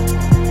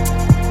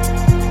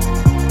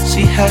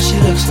 See how she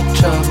looks like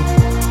trouble,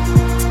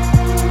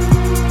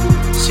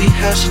 see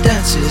how she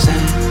dances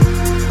and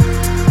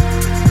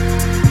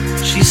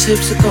she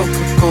sips the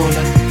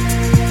Coca-Cola.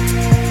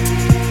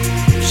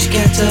 She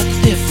can't tell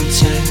the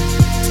difference, and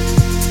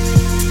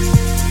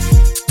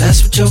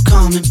that's what you're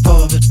coming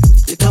for, but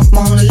they don't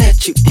wanna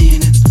let you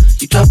in. And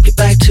you drop your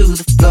back to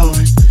the floor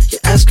and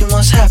you're asking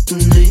what's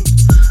happening. And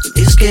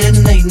it's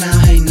getting late now,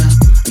 hey now,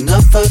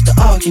 enough of the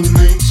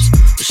arguments.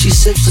 But she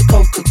sips the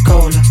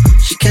Coca-Cola,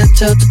 she can't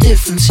tell the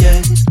difference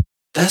yet.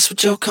 That's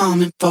what you're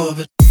coming for,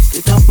 but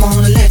they don't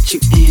wanna let you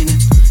in.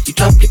 And you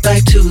drop your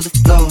back to the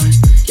floor and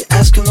you're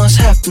asking what's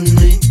happening.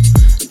 And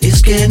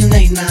it's getting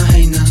late now,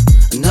 hey now,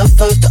 enough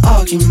of the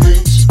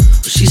arguments.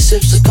 But she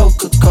sips the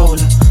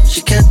Coca-Cola,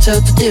 she can't tell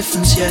the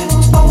difference yet.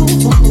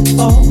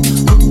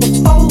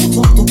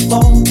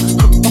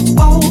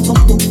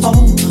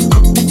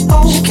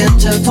 She can't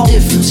tell the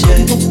difference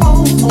yet.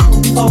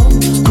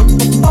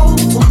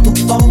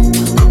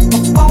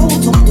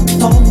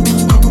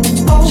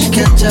 She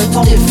can't tell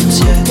the difference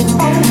yet.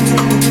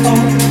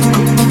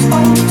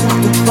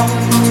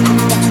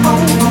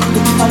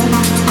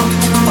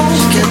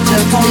 She can't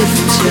tell the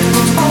difference yet.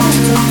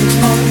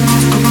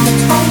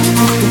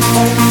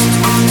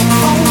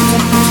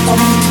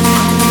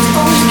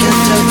 She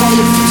can't tell the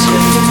difference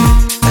yet.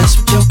 That's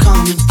what you're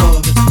coming for,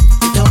 but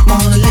they don't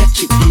wanna let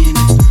you in.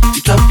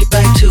 You drop your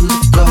back to the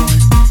floor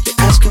and you're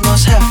asking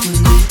what's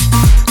happening.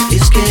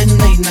 It's getting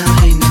late now,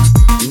 hey now,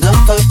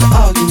 enough of the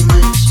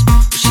arguments.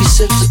 But she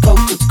sips the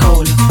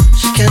Coca-Cola,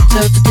 she can't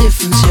tell the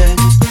difference yet.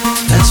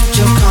 That's what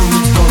you're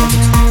coming for,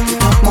 but they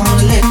don't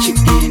wanna let you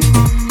in.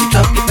 You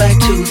drop your back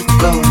to the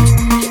floor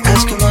and you're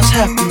asking what's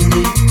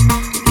happening.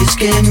 It's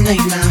getting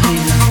late now, hey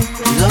now,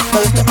 enough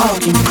of the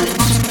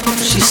arguments.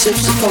 She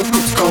sips the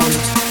Coca-Cola,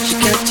 she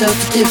can't tell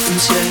the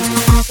difference yet.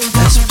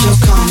 That's what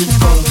you're coming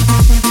for,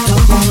 they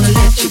don't wanna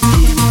let you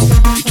in.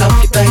 You drop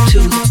your back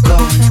to the floor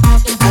and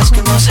you're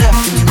asking what's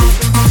happening.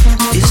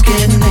 It's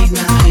getting late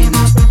now, hey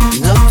now,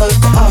 enough of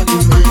the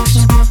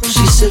arguments.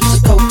 She sips the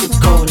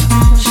Coca-Cola,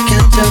 she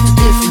can't tell the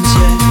difference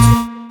yet.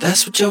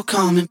 That's what you're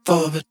coming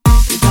for, but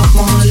they don't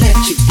wanna let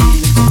you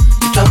in.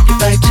 You drop your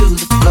back to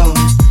the floor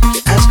and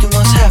you're asking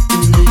what's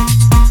happening.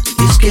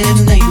 It's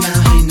getting late now,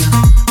 hey now,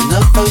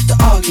 enough of the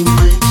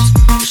arguments.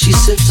 But she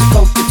sips the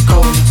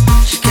Coca-Cola,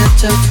 she can't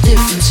tell the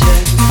difference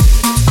yet.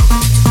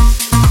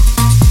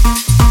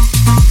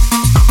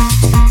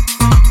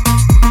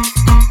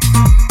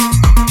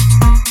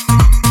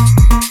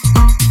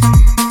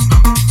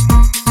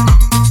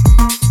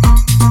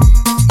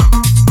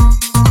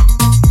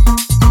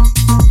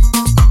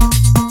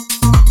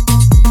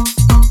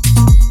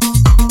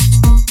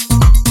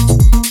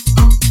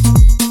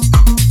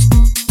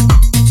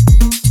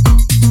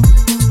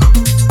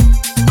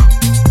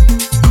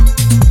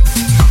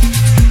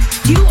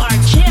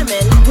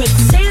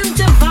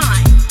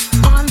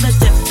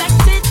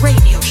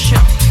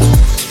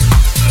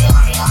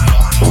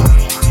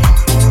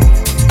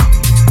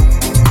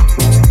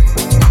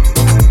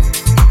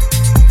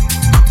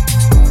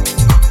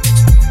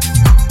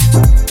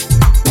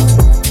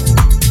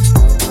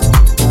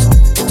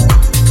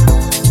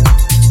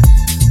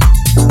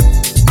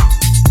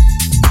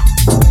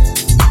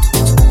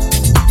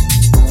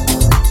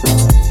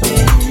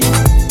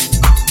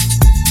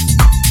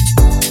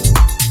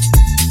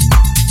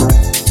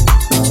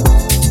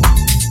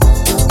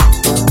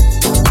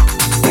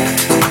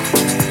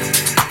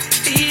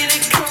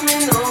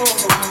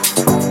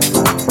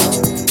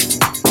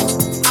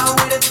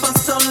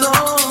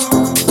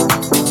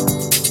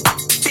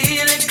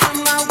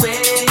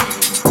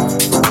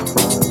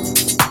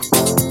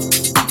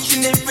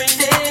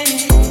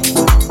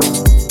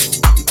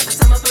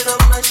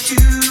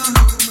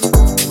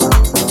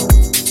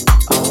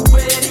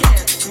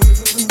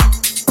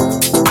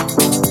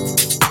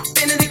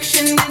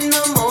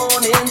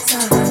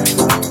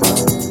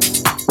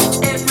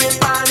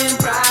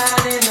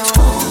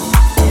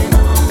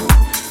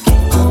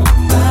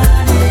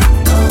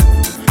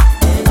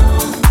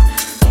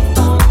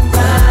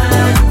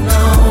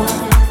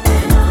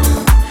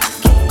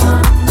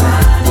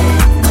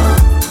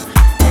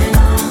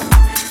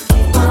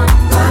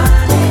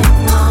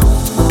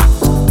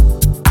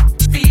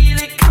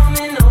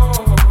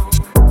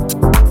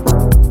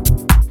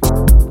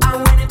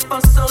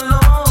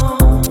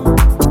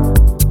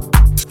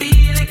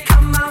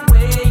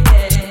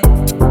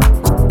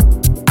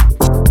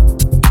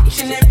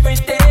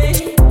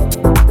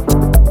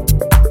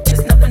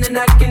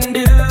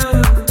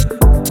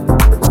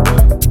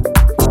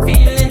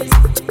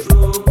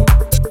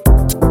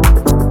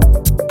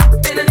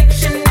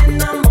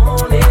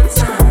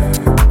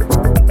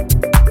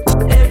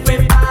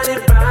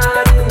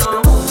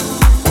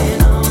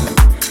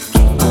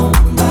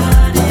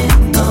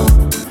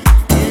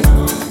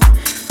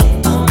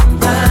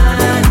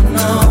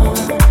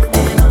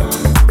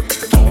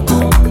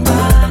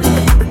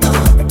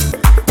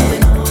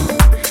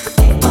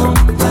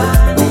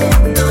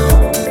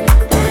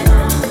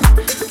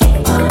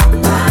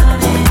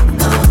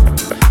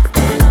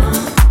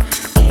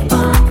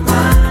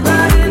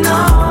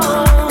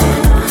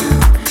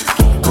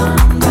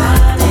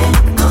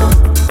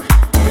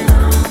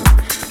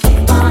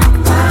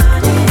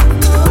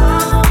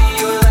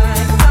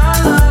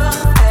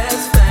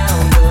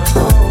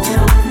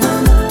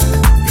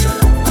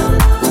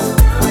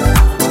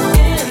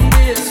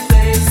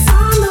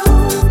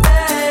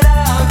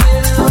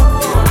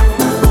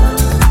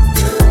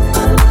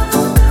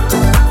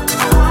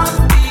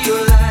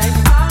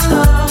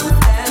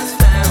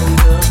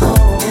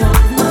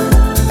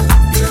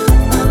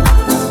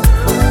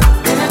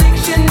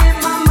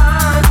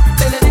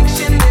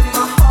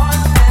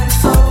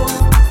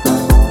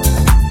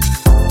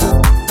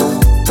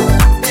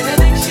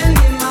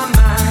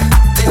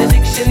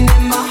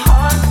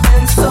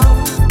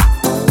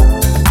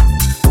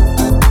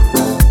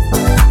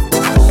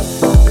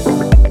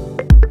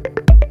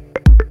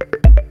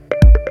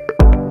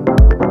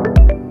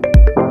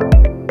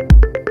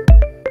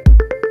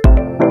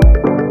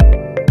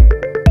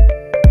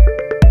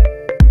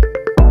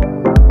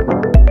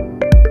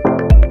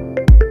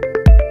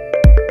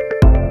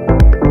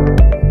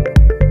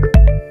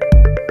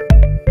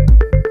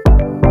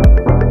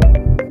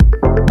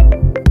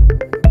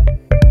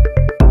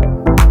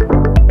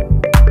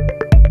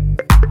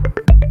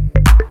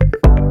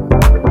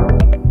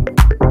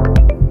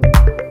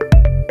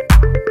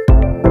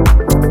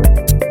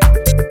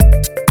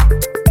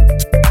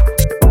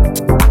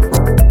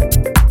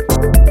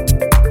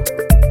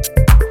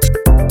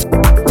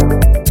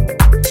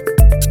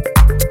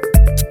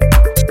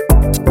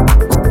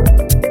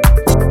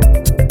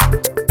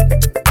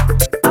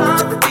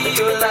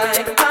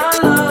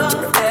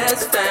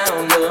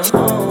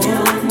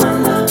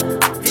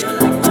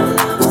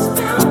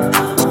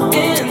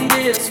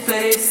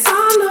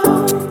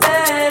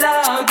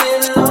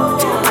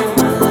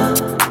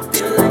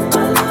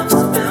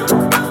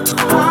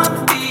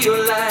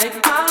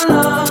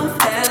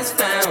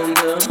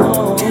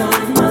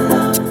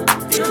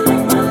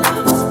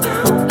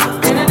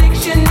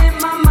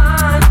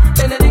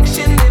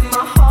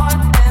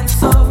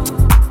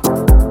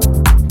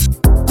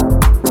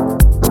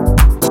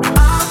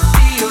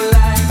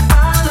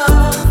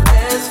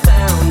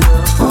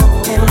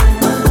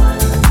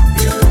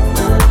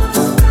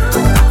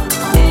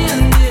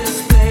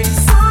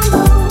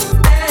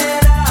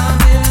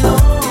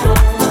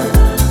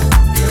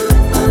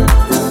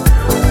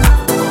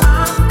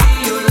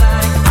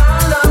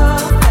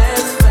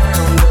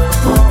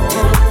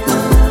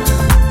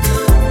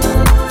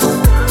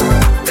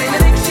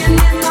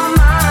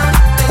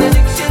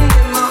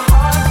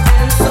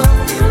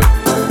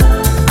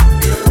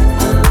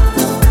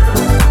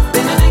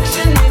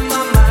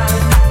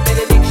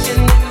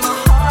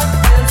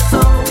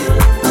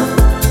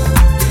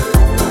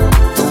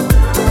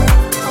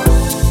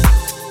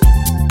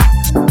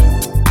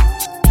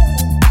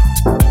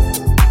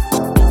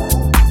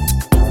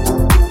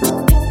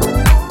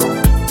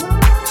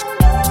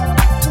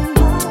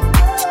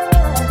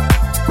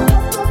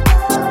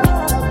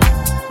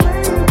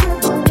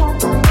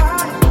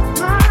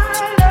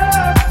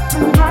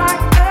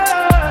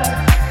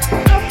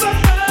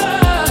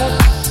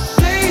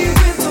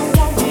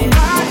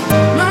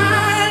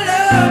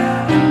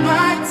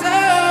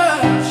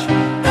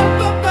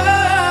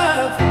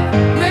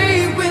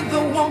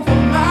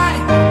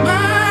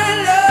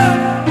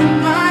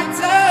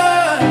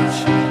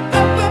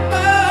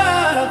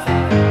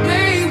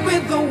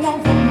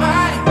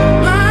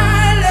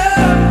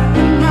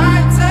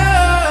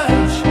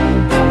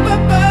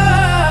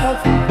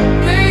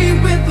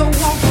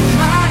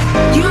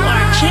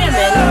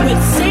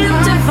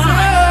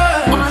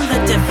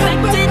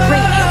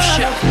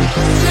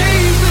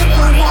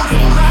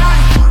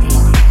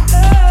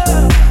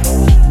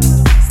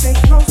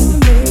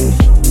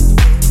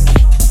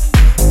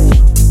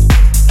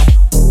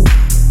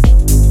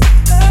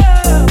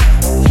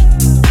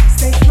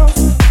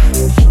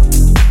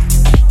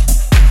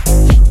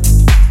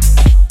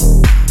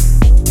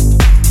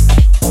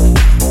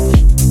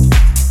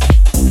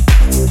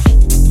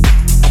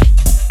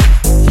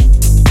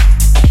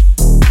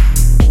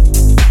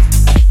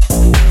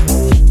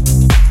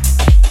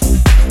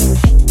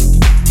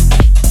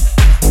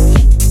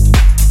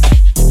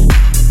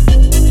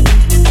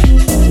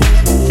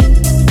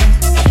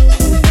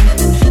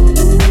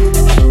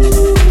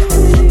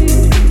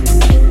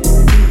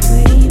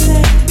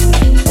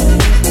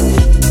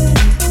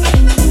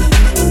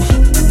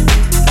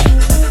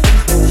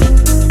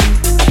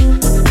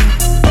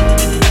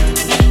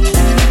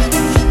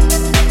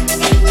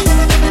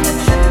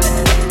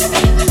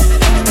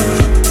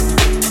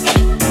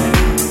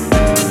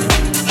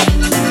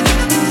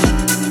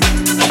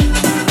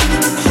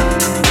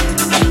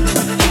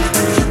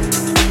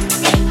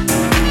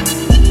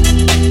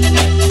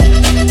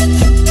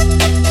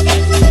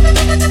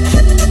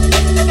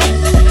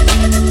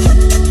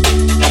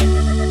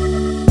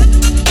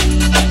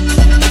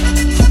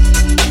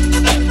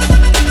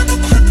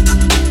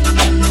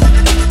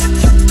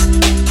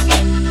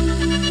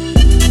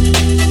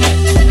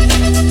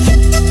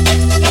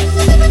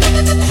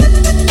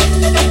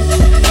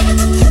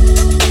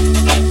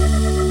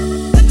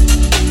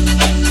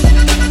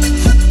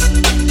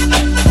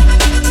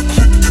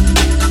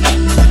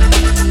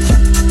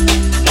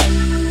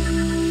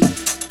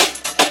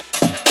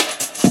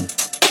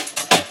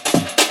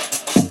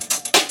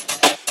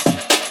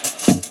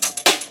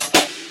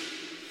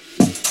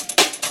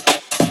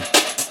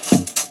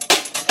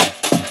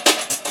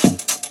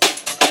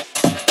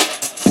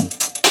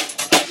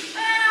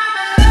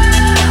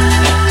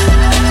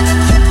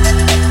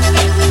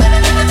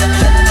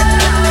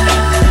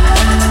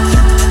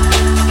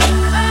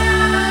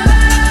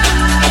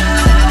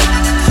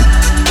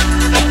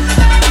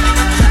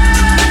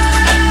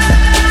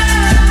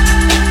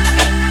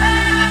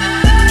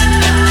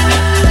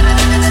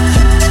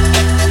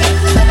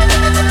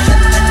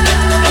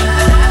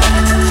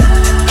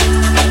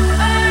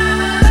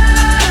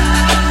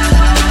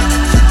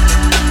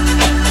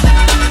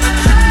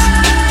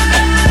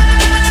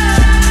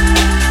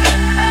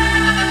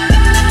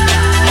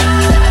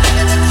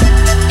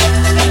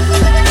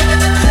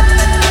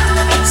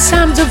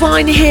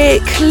 Divine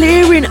here,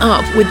 clearing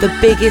up with the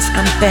biggest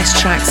and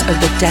best tracks of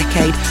the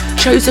decade,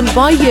 chosen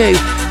by you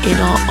in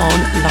our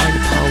online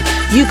poll.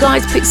 You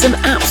guys picked some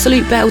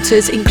absolute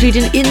belters,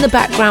 including In the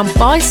Background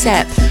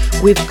Bicep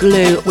with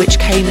Glue, which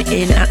came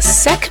in at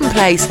second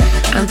place,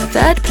 and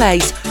third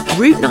place,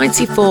 Route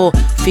 94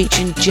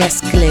 featuring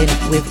Jess Glynn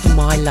with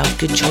My Love.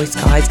 Good choice,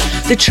 guys.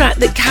 The track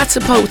that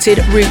catapulted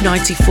Route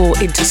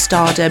 94 into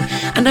stardom.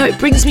 And now it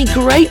brings me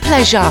great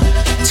pleasure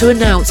to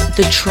announce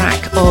the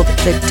track of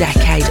the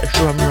decade.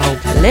 Drum roll,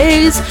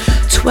 please.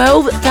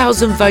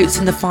 12,000 votes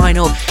in the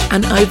final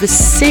and over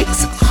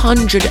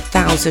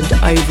 600,000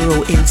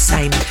 overall.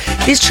 Insane.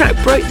 This track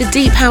broke the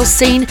deep house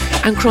scene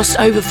and crossed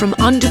over from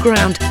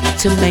underground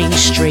to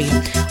mainstream.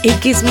 It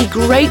gives me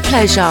great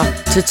pleasure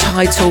to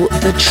title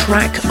the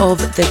track of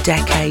the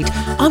decade.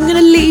 I'm going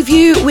to leave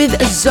you with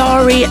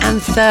Azari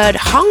and Third,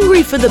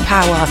 Hungry for the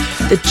Power,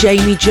 the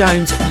Jamie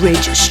Jones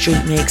Ridge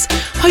Street Mix.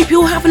 Hope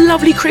you all have a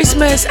lovely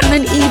Christmas and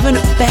an even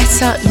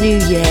better New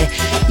Year.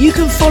 You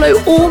can follow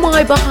all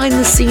my behind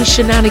the scenes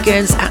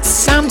shenanigans at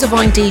Sam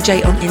Divine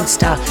DJ on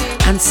Insta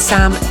and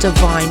Sam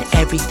Divine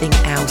everything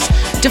else.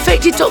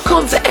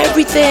 Defected.com for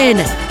everything.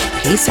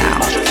 Peace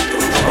out.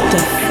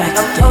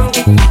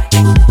 Defected.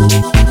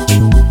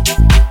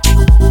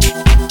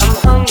 I'm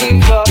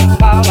hungry for the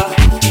power.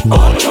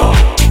 I'm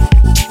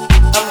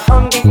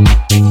hungry.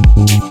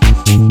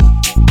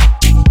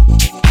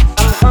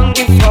 I'm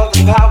hungry for the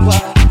power.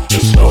 The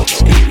thoughts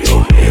in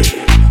your head.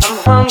 I'm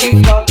hungry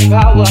for the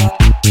power.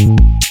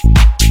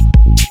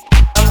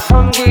 I'm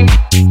hungry.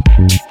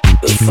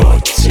 The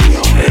thoughts in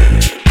your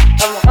head.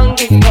 I'm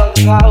hungry for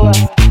the power.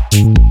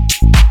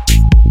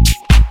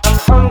 I'm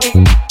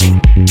hungry.